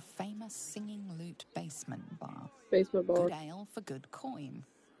us at the famous Singing Lute Basement Bar. Basement bar. Good ale for good coin.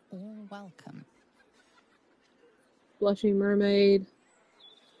 All welcome. Blushing Mermaid.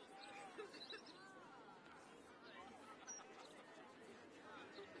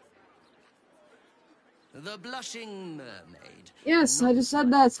 The Blushing Mermaid. Yes, I just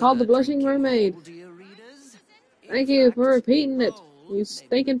said that. It's called the Blushing Mermaid. Thank you for repeating it, you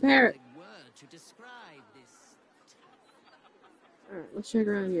stinking parrot. Alright, let's check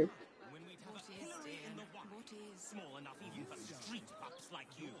around here.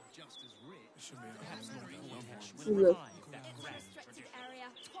 What's this?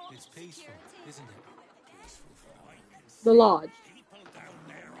 It's peaceful, isn't it? The Lodge. The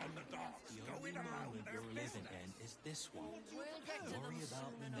only moment you're living in is this one. Worry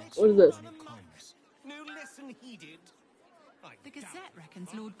about the next What is this? when it comes. No lesson heeded. The Gazette reckons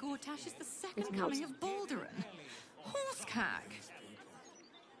Lord Gortash is the second coming of Baldurin. Horsecack!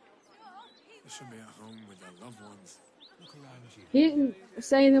 They should be at home with their loved ones. Look around you. He didn't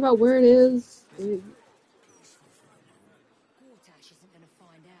say anything about where it is. Gortash isn't going to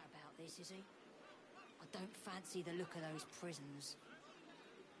find out about this, is he? I don't fancy the look of those prisons.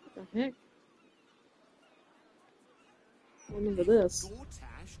 What the heck? I remember this.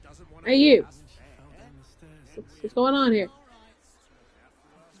 Hey, you! What's going on here?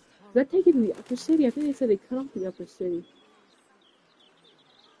 Does that take you to the upper city? I think they said they cut off the upper city.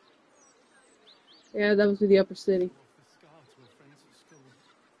 Yeah, that was the upper city.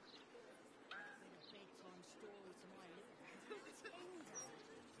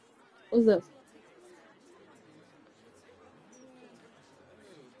 What's this?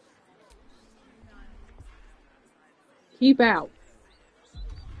 Keep out.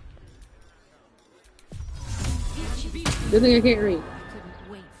 Good thing I can't read. I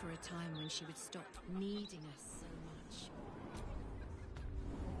couldn't wait for a time when she would stop needing us so much.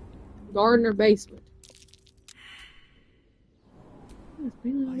 Garden or basement? It's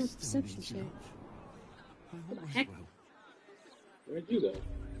bringing on my perception check. What the heck? Where'd you go?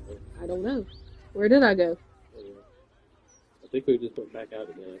 I don't know. Where did I go? I think we just went back out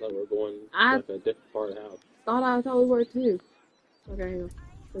again. I thought we were going like a different part of the house. Thought we were too. Okay, hang on.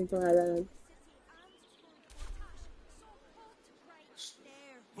 Let me try that in.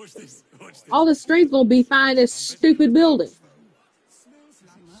 What's this? All the strength gonna be fine in this stupid building.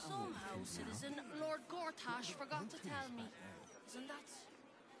 Somehow, citizen, Lord Gortash forgot to tell me. Isn't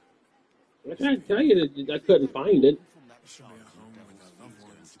that... I tried to tell you that I couldn't find it.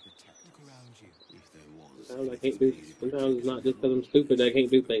 Sometimes I can't do. Sometimes it's not just because I'm stupid I can't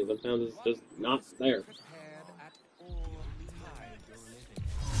do things. Sometimes it's just not there.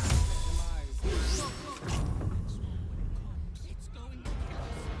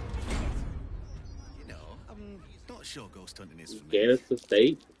 You know, I'm not sure ghost hunting is for me. Gannis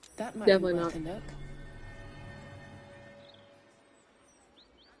Estate? That might Definitely be not. worth a look.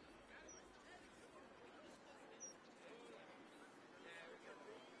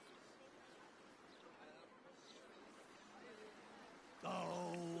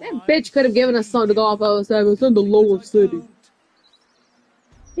 That bitch could have given us something to go off of. So it's in the lower city.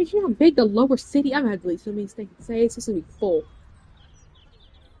 Did you know how big the lower city? I'm gonna have to delete some of these things. Say it's just gonna be full.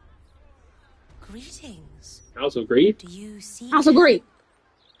 Greetings. House of Grief? Do you see? House of Grief.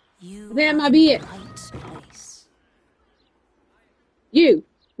 You That might be it. right place. You,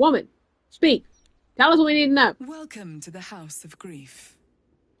 woman, speak. Tell us what we need to know. Welcome to the House of Grief.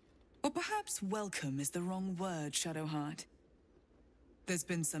 Or perhaps welcome is the wrong word, Shadowheart. There's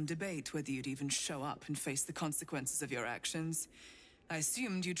been some debate whether you'd even show up and face the consequences of your actions. I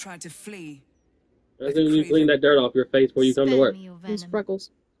assumed you tried to flee. I assume you clean that dirt off your face before you come to work. These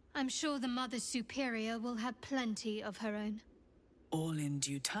freckles. I'm sure the Mother Superior will have plenty of her own. All in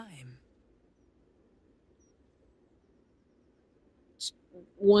due time.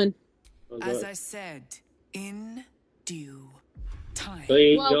 One. As I said, in due time.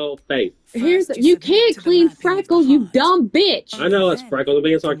 Clean your face. Here's the, you can't clean freckles, you dumb bitch. I know it's freckles. I'm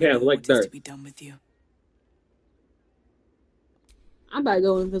being sarcastic, like dirt. I'm about to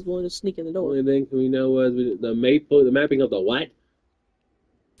go invisible and just sneak in the door. Only thing we know was the mapping of the what?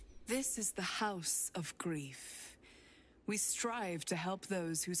 This is the House of Grief. We strive to help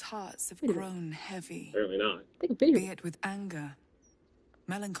those whose hearts have grown heavy. Apparently not. Be it with anger,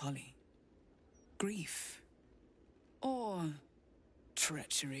 melancholy, grief, or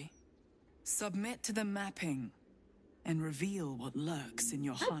treachery. Submit to the mapping and reveal what lurks in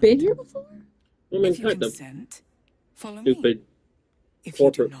your heart. I've been here before? If you consent, follow me. Stupid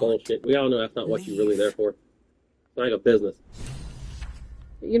corporate bullshit. We all know that's not what you're really there for. It's like a business.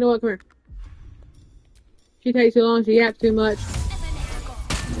 You know what? Come here. She takes too long. She yaps too much.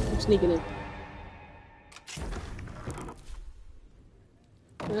 I'm sneaking in.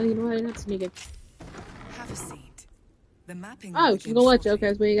 Well, you know what? I didn't have to sneak in. Have a seat. The mapping. Oh, she's gonna let you.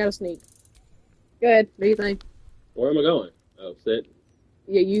 Okay, so we ain't gotta sneak. Good. What do you think? Where am I going? Oh, sit.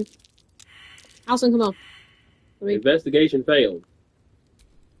 Yeah, you. Halsin, come on. Investigation failed.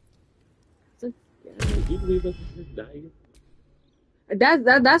 Did you believe us dying?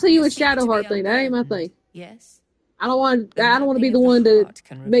 That's how you would Shadowheart thing. That ain't my thing. Yes. I don't want to be the one to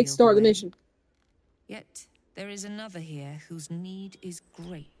start the mission. Yet there is another here whose need is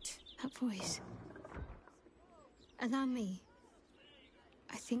great. That voice. Allow me.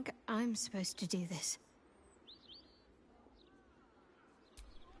 I think I'm supposed to do this.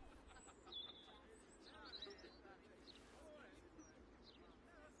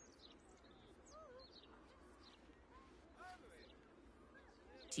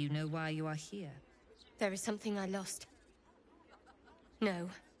 Do you know why you are here? There is something I lost. No.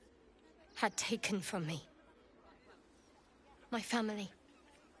 Had taken from me. My family.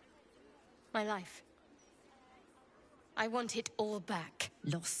 My life. I want it all back.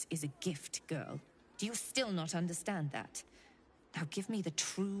 Loss is a gift, girl. Do you still not understand that? Now give me the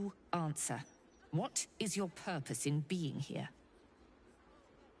true answer. What is your purpose in being here?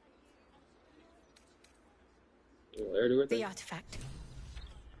 The artifact.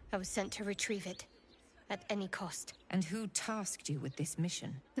 I was sent to retrieve it, at any cost. And who tasked you with this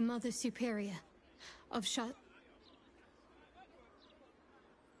mission? The Mother Superior of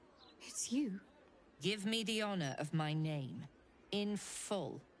It's you. Give me the honor of my name, in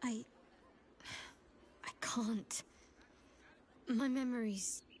full. I can't. My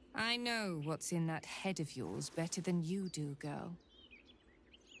memories... I know what's in that head of yours better than you do, girl.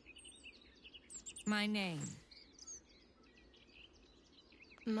 My name.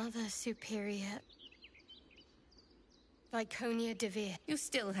 Mother Superior... Viconia DeVere. You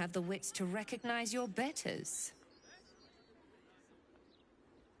still have the wits to recognize your betters.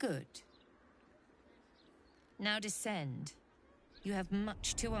 Good. Now descend. You have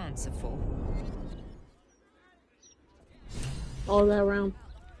much to answer for. All that round.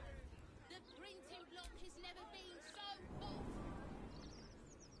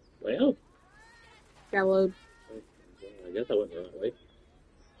 Well. Got load. I guess I went the right way.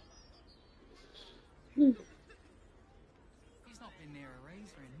 He's not been near a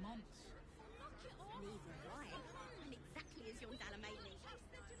razor in months.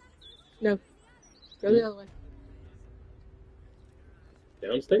 No. Go the other way.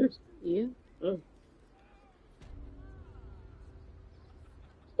 Downstairs? Yeah. Oh.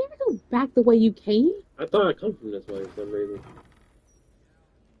 You never go back the way you came? I thought I come from this way for some reason.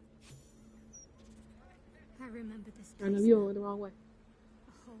 I remember this I know place you now. went the wrong way.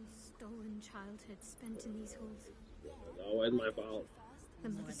 A whole stolen childhood spent in these halls. It's always my fault. The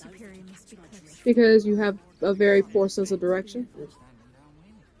Mother Superior must be close. Because you have a very poor sense of direction.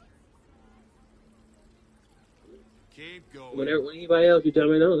 Keep going. Whenever anybody else, you tell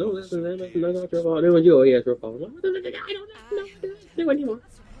me, no, listen, that's not your fault. Then when you, yeah, it's your fault. I don't know. Do it anymore.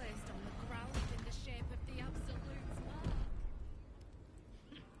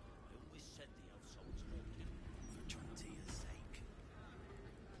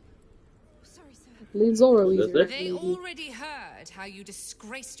 Leave Zoro easier. They already heard how you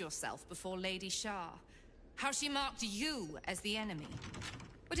disgraced yourself before Lady Shah. how she marked you as the enemy.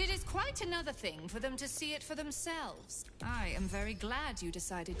 But it is quite another thing for them to see it for themselves. I am very glad you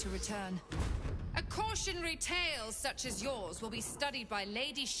decided to return. A cautionary tale such as yours will be studied by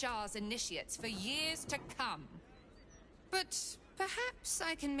Lady Shah's initiates for years to come. But perhaps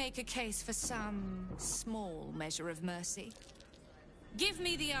I can make a case for some small measure of mercy. Give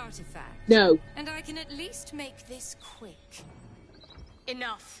me the artifact. No. And I can at least make this quick.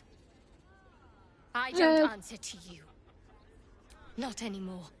 Enough. I don't answer to you. Not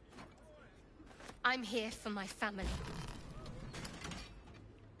anymore. I'm here for my family.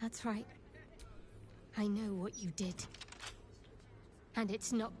 That's right. I know what you did. And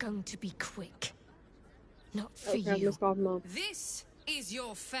it's not going to be quick. Not for you. This is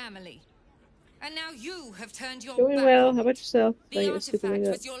your family. And now you have turned your Doing back. well. How about yourself? The artifact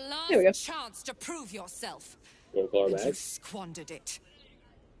was your last chance to prove yourself. And you squandered it.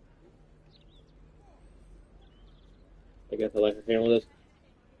 I guess I let her handle this.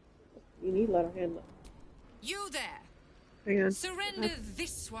 You need to let her handle it. You there. Hang on. Surrender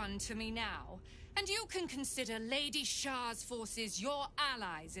this one to me now, and you can consider Lady Shah's forces your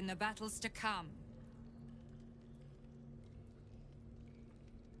allies in the battles to come.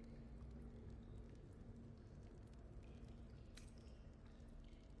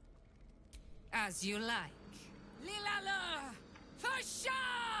 As you like. Lilala! For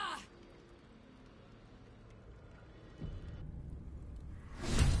Shah!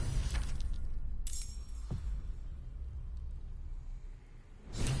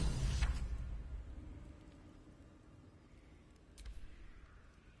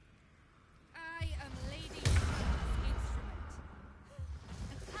 I am Lady Shah's instrument.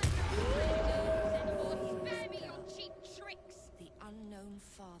 Spare me your cheap tricks! The unknown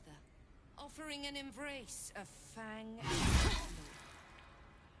father. Offering an embrace of Fang and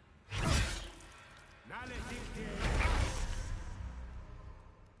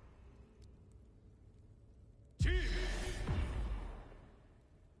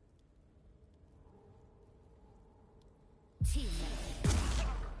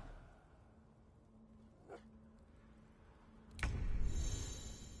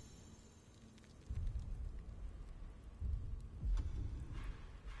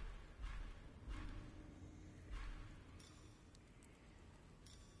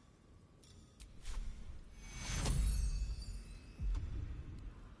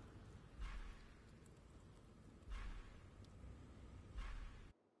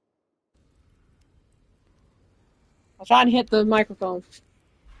I'll try and hit the microphone.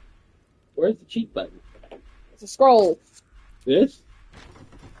 Where's the cheat button? It's a scroll. This?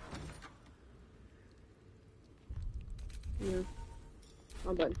 Yeah.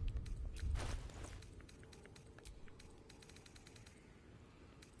 Wrong button.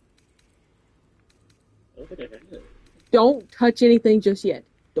 I don't think I have it. Don't touch anything just yet.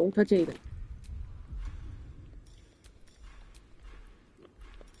 Don't touch anything.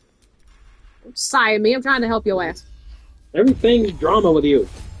 Don't sigh at me. I'm trying to help your ass. Everything's drama with you.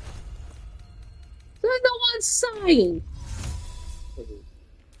 No one's sighing.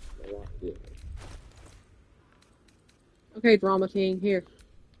 Okay, Drama King, here.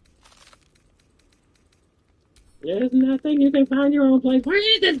 Yeah, isn't that thing you can find your own place?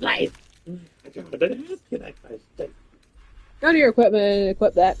 Where is this place? Go to your equipment and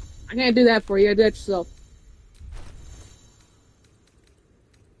equip that. I can't do that for you. Do it yourself.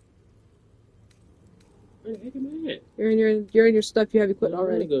 Where the heck am I at? You're in your stuff. You have equipment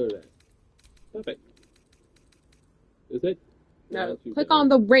already. Go to that. Perfect. Is it? No. Click on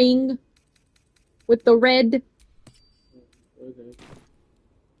the ring with the red. Okay.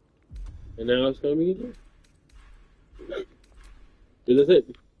 And now it's going to be easier? Is this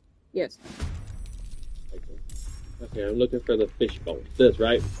it? Yes. Okay, I'm looking for the fishbowl. This,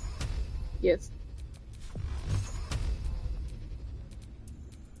 right? Yes.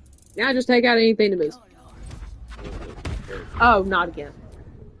 Now just take out anything to move. Oh, not again.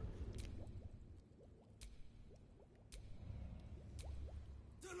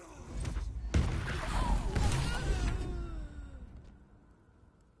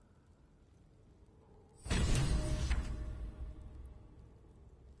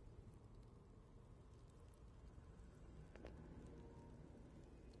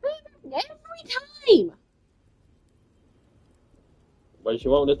 Every time. What did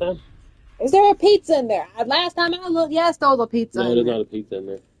you want this time? Is there a pizza in there? Last time I looked, yes, there was a pizza No, in there's there. not a pizza in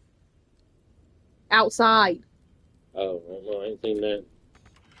there. Outside. Oh, well, I ain't seen that.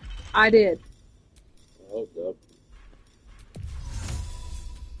 I did. I hope so.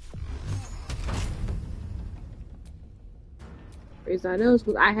 The reason I know is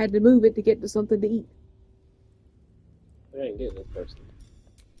because I had to move it to get to something to eat. I ain't getting this person.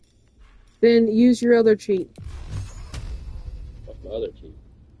 Then use your other cheat. What's my other cheat?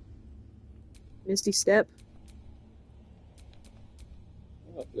 Misty Step.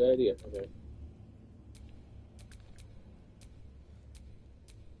 Oh, good idea. Okay.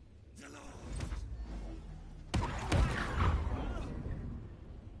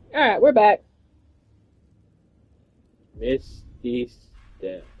 Alright, we're back. Misty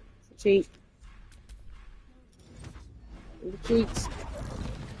Step. Cheat. The cheats.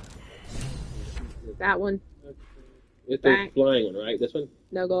 That one. It's the flying one, right? This one?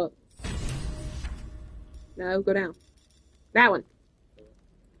 No, go up. No, go down. That one.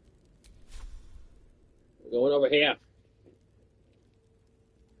 We're going over here.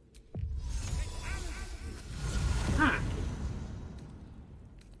 Ah.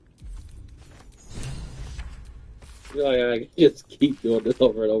 I just keep doing this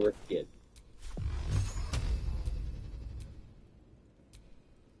over and over again.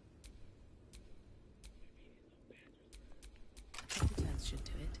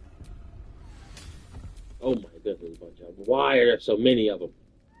 Oh my goodness, bunch of them. Why are there so many of them?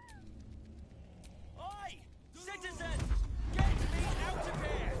 Oi! Citizens! Get me out of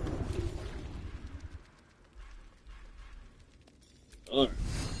here! Alright.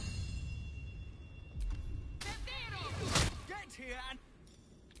 Get here and...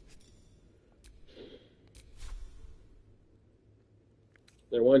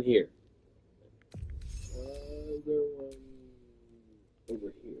 There's one here. There's one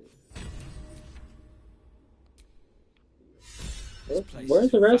over here.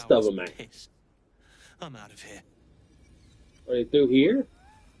 Where's the rest of them at? I'm out of here. Are they through here?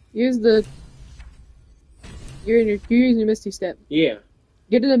 Use the... You're using your Misty Step. Yeah.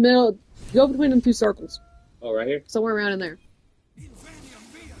 Get in the middle. Go between them two circles. Oh, right here? Somewhere around in there.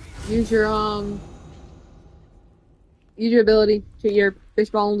 Use your, Use your ability. Shoot your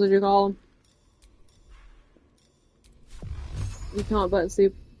fish bones, as you call them. You taunt button, see.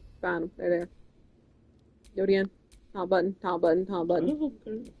 Find them. They're there. Do it again. Taunt button, taunt button, taunt button. Oh,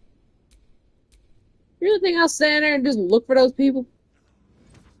 okay. You really think I'll stand there and just look for those people?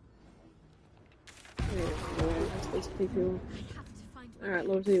 Alright,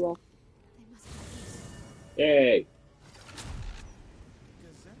 lower city wall. Yay.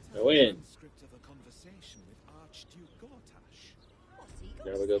 I win.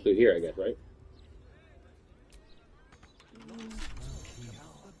 Now we go through here, I guess, right?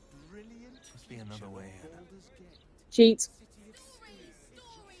 Must be another way in. Cheats.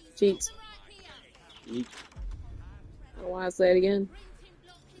 Cheats. Eat. I don't know why I say it again.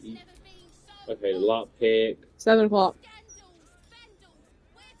 Eat. Okay, lockpick. 7 o'clock.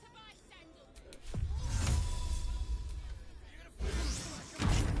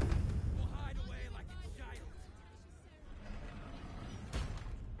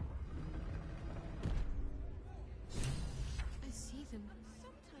 I see them.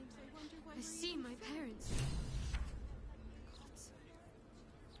 Sometimes I wonder why I see my parents.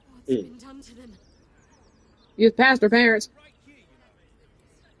 What's been done to them? Youth pastor parents.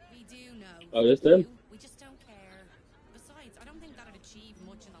 We do know. Oh, this them? We just don't care. Besides, I don't think that'd achieve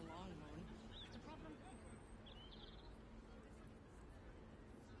much in the long run. The problem...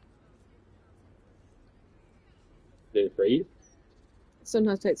 Did it freeze?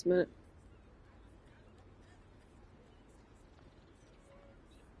 Sometimes it takes a minute.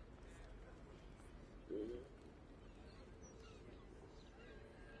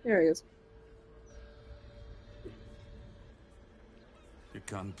 There he is. It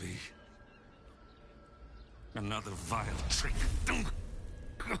can't be. Another vile trick.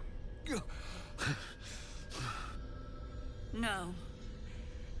 No.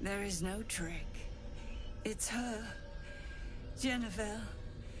 There is no trick. It's her. Jennifer.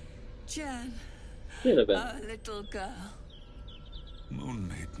 Jen. Jennifer. Our little girl. Moon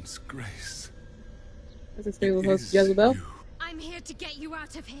Maiden's grace. That's his name was Jezebel. I'm here to get you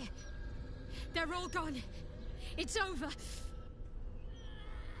out of here. They're all gone. It's over.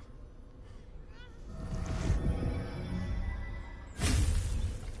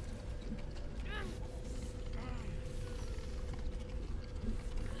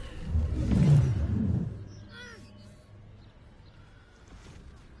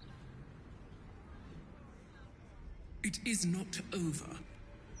 It is not over.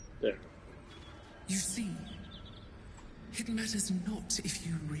 Yeah. You see, it matters not if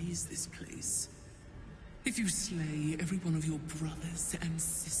you raise this place. If you slay every one of your brothers and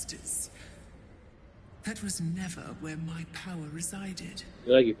sisters. That was never where my power resided.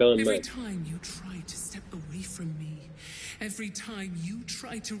 Like you fell in Every mud. time you tried to step away from me, every time you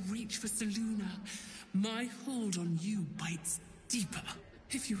tried to reach for Seluna, My hold on you bites deeper.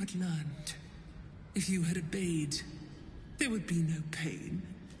 If you had learned, if you had obeyed, there would be no pain.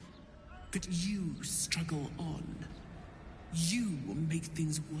 But you struggle on. You will make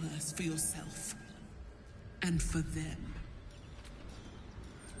things worse for yourself. And for them.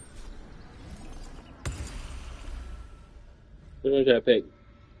 Which one should I pick?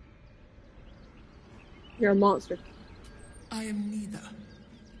 You're a monster. I am neither.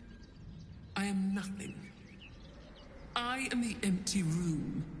 I am nothing. I am the empty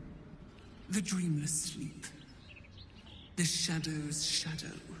room. The dreamless sleep. The shadow's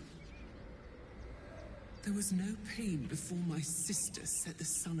shadow. There was no pain before my sister set the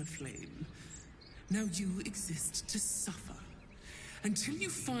sun aflame. Now you exist to suffer. Until you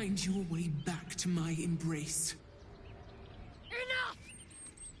find your way back to my embrace. Enough!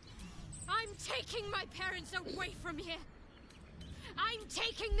 I'm taking my parents away from here. I'm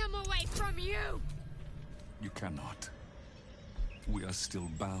taking them away from you! You cannot. We are still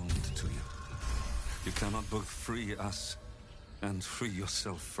bound to you. You cannot both free us and free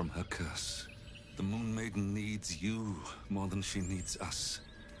yourself from her curse. The Moon Maiden needs you more than she needs us.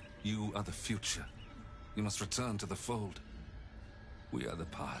 You are the future. You must return to the fold. We are the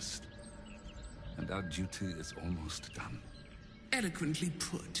past. And our duty is almost done. Eloquently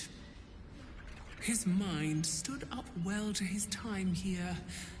put. His mind stood up well to his time here.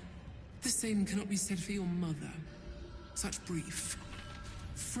 The same cannot be said for your mother. Such brief,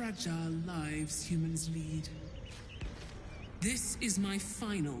 fragile lives humans lead. This is my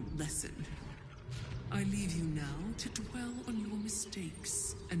final lesson. I leave you now to dwell on your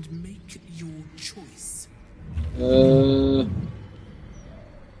mistakes and make your choice.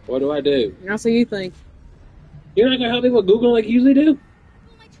 What do I do? That's what you think. You're not gonna help me with Google like you usually do?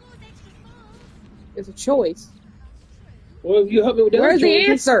 It's a choice. Well, if you help me with where's the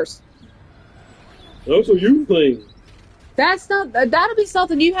answers? That's what you think. That's not. That'll be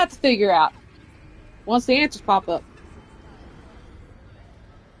something you have to figure out once the answers pop up.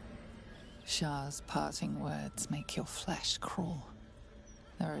 Shah's parting words make your flesh crawl.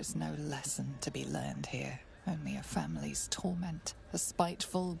 There is no lesson to be learned here, only a family's torment, a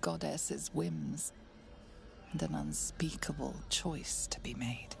spiteful goddess's whims, and an unspeakable choice to be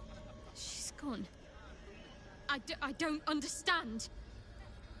made. She's gone. I don't understand.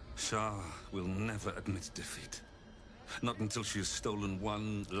 Shah will never admit defeat. Not until she has stolen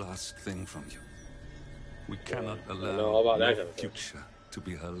one last thing from you. We cannot allow your future to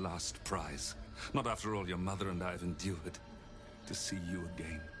be her last prize. Not after all your mother and I have endured. To see you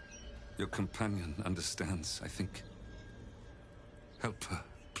again. Your companion understands, I think. Help her,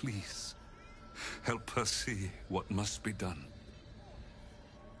 please. Help her see what must be done.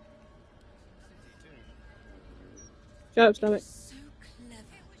 Shut up, stop it. So clever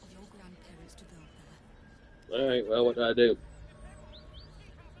of your grandparents to build there. Alright, well, what do I do?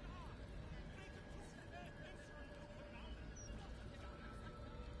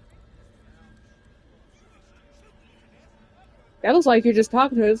 That looks like you're just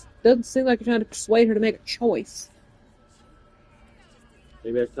talking to her. It doesn't seem like you're trying to persuade her to make a choice.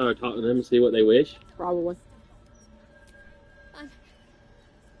 Maybe I have to start talking to them and see what they wish? Probably.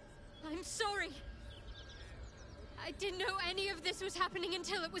 I'm sorry. I didn't know any of this was happening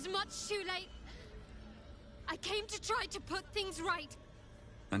until it was much too late. I came to try to put things right.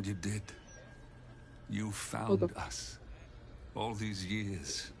 And you did. You found us. All these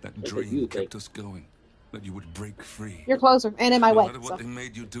years, that dream kept us going. That you would break free. You're closer and in my way. No matter what they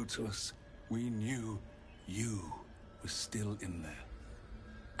made you do to us, we knew you were still in there.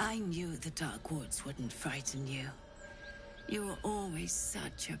 I knew the Dark Woods wouldn't frighten you. You were always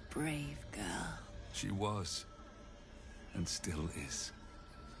such a brave girl. She was. And still is.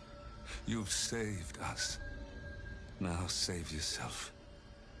 You've saved us. Now save yourself.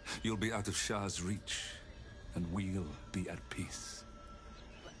 You'll be out of Shah's reach, and we'll be at peace.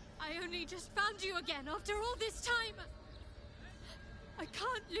 I only just found you again after all this time. I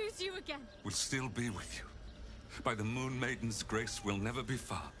can't lose you again. We'll still be with you. By the Moon Maiden's grace, we'll never be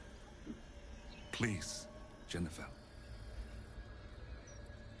far. Please, Jennifer.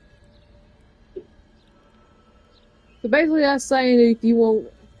 So basically that's saying that if you won't,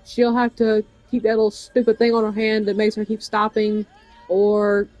 she'll have to keep that little stupid thing on her hand that makes her keep stopping,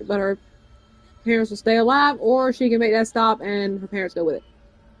 or but her parents will stay alive, or she can make that stop and her parents go with it.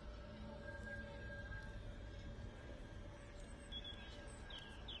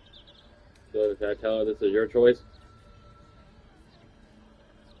 So can I tell her this is your choice?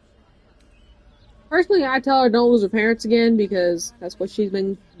 Personally, I tell her don't lose her parents again because that's what she's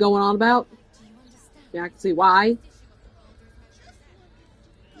been going on about. Yeah, I can see why.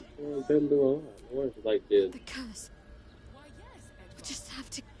 Well, it doesn't do a lot. Orange is like this. The curse. We just have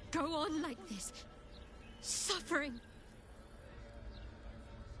to go on like this. Suffering.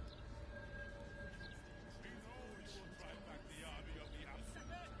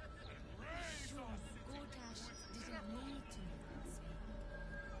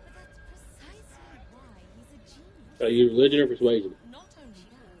 Gotta use religion or persuasion. Not only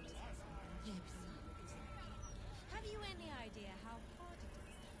that, have you any idea how hard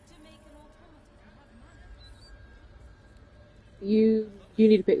it is to make an automaton have manners? You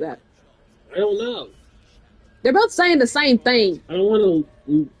need to pick that. I don't know. They're both saying the same thing. I don't want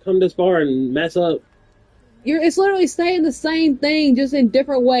to come this far and mess up. It's literally saying the same thing, just in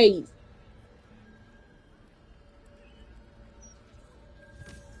different ways.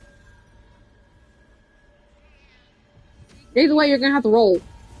 Either way, you're gonna have to roll.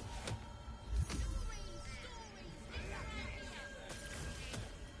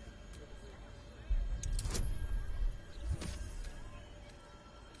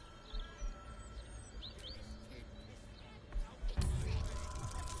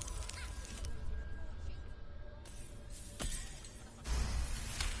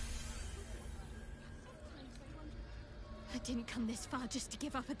 I didn't come this far just to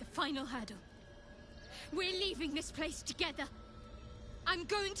give up at the final hurdle. We're leaving this place together. I'm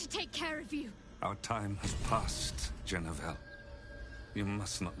going to take care of you. Our time has passed, Genevieve. You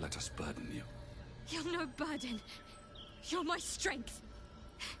must not let us burden you. You're no burden. You're my strength.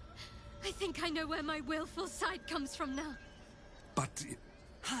 I think I know where my willful side comes from now. But...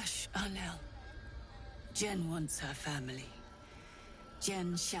 Hush, Arnel. Jen wants her family.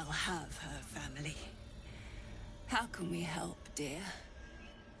 Jen shall have her family. How can we help, dear?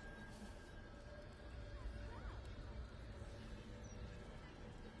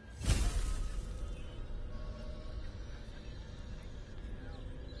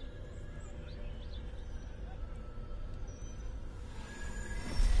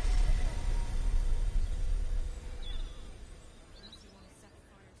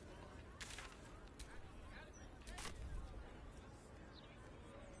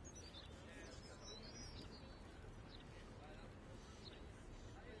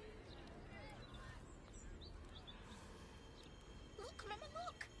 Look, Mama,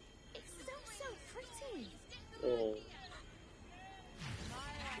 look! It's so pretty! Oh.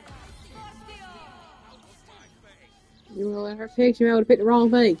 You were let her pick, you would have picked the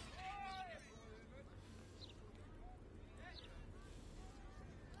wrong thing.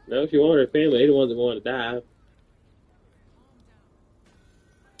 No, she wanted her family. They're the ones that want to die.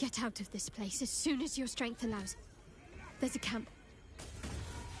 Get out of this place as soon as your strength allows. There's a camp.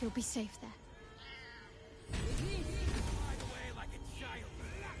 You'll be safe there.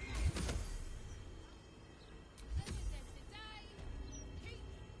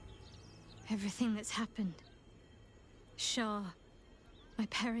 Everything that's happened. Shah, my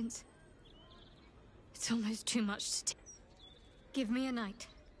parents. It's almost too much to take. Give me a night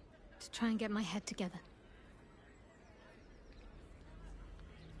to try and get my head together.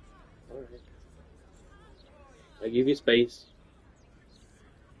 Alright. I give you space.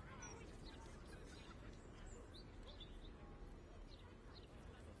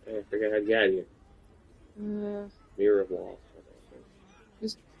 I forgot how to get out of here. Mirror of Law.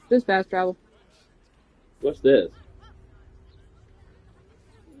 Just fast travel. What's this?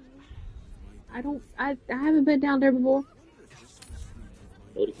 I haven't been down there before.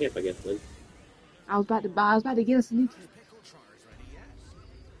 Go to camp, I guess, then. I was about to get us a new camp.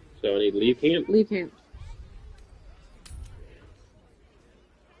 So I need to leave camp? Leave camp.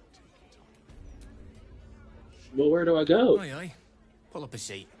 Well, where do I go? Aye, aye. Pull up a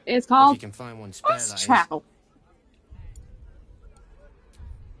seat. It's called if you can find one spare, fast that is. travel.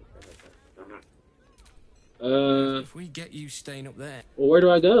 If we get you staying up there. Well, where do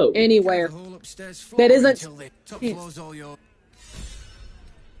I go? Anywhere. The whole upstairs floor That isn't. until the top floor's all your.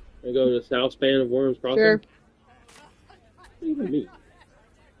 I go to the south span of Worms Crossing? Sure. What do you even mean?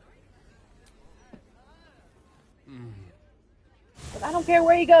 But I don't care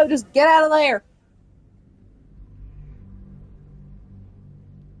where you go, just get out of there.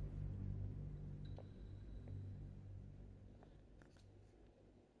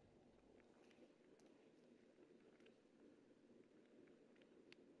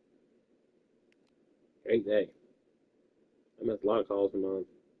 Great day. I missed a lot of calls from mom.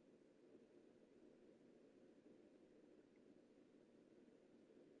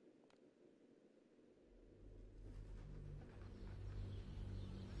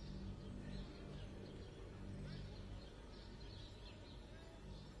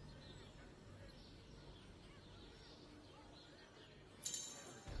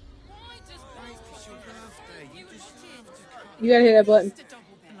 You gotta hit that button. The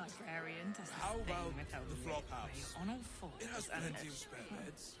librarian to sustain without the flop house. On all fours. It has plenty of spare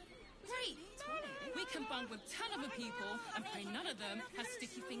beds. Great! We can bunk with 10 other people and pray none of them have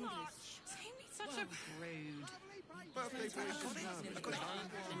sticky fingers. Don't be such a prude. Birthday present.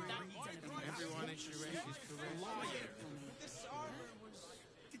 Everyone is correct.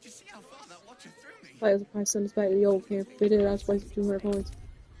 Did you see how far that watcher threw me? Like, was probably send us back to the old camp. If we did, I was wasting 200 points.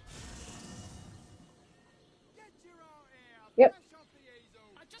 Yep.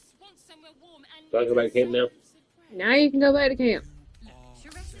 I just want somewhere warm and So I go back to camp now? Now you can go back to camp.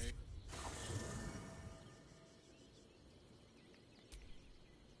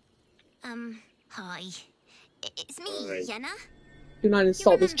 Hi. It's me, Yenna. Do not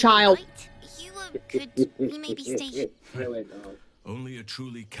insult this child. You could we maybe stay... Wait, no. Only a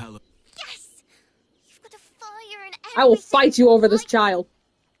truly callous. Yes! You've got a fire and I will fight you over this child.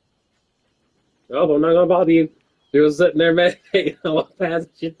 Oh, I'm not gonna bother you. You're sitting there meditating. I walk past,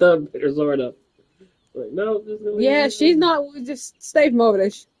 she thumbed her sword up. Like, no, just go Yeah, ahead. she's not. Just stay from over there.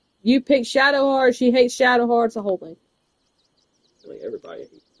 You pick Shadowheart. She hates Shadowheart. It's the whole thing. I mean, everybody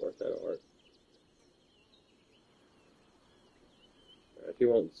hates Shadowheart. She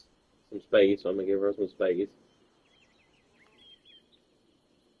wants some space, so I'm gonna give her some space.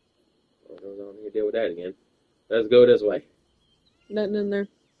 What goes on here? Deal with that again. Let's go this way. Nothing in there.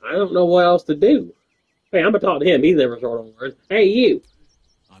 I don't know what else to do. Hey, I'm gonna talk to him. He's never short on words. Hey, you.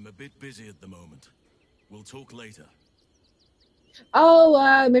 I'm a bit busy at the moment. We'll talk later.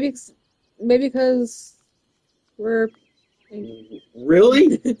 Oh, maybe because we're.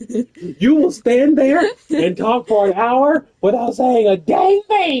 Really? You will stand there and talk for an hour without saying a dang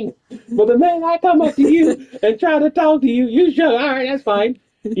thing. But the minute I come up to you and try to talk to you, you shut. All right, that's fine.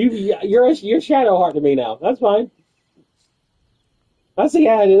 You're Shadowheart to me now. That's fine. I see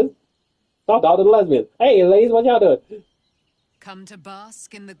how it is. Talk to the lesbians. Hey, ladies, what y'all doing? Come to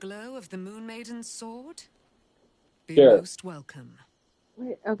bask in the glow of the Moon Maiden's sword? Be Sure. most welcome.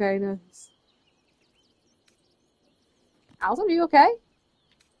 Wait, okay, no. Halsin, are you okay?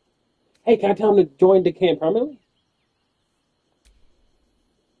 Hey, can I tell him to join the camp permanently?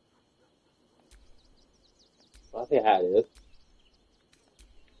 I see how it is.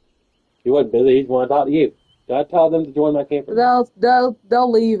 He wasn't busy. He just wanted to talk to you. Did I tell them to join my camp?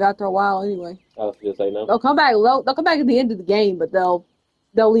 They'll leave after a while anyway. I'll just say no. They'll come back. They'll come back at the end of the game, but they'll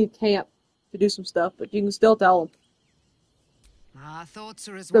leave camp to do some stuff. But you can still tell them. Our thoughts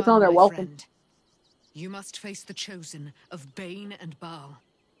are as Still tell one, them they're my welcome. friend. You must face the chosen of Bane and Baal.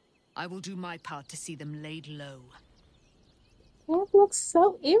 I will do my part to see them laid low. Camp looks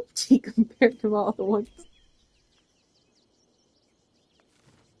so empty compared to all the ones.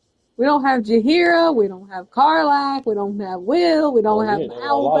 We don't have Jaheira, we don't have Karlach, we don't have Will, we don't have You didn't know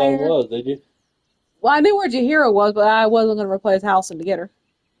where a lot of them Owlbear. was, did you? Well, I knew where Jaheira was, but I wasn't going to replace Halsin to get her.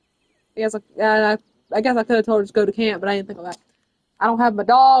 I guess I could have told her to go to camp, but I didn't think of that. I don't have my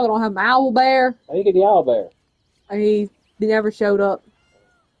dog, I don't have my Owlbear. How do you get the Owlbear? He never showed up.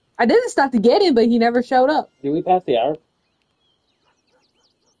 I did the stuff to get him, but he never showed up. Did we pass the hour?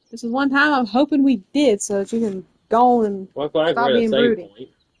 This is one time I'm hoping we did, so that you can go on and stop being broody. Point.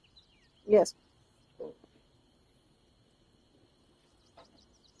 Yes.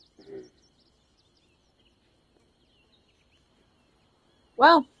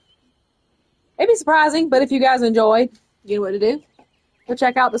 Well, it'd be surprising, but if you guys enjoyed, you know what to do. Go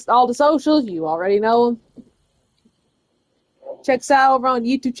check out all the socials. You already know them. Check us out over on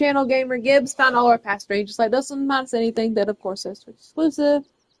the YouTube channel, Gamer Gibbs. Find all our past streams, just like this one, minus anything that, of course, is exclusive.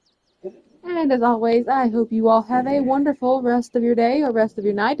 And as always, I hope you all have a wonderful rest of your day or rest of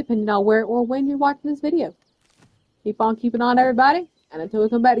your night, depending on where or when you're watching this video. Keep on keeping on, everybody. And until we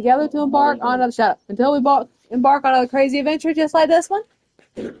come back together to embark on another until we embark on another crazy adventure just like this one.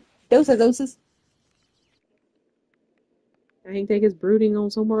 Doses. I can take his brooding on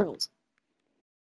somewhere else.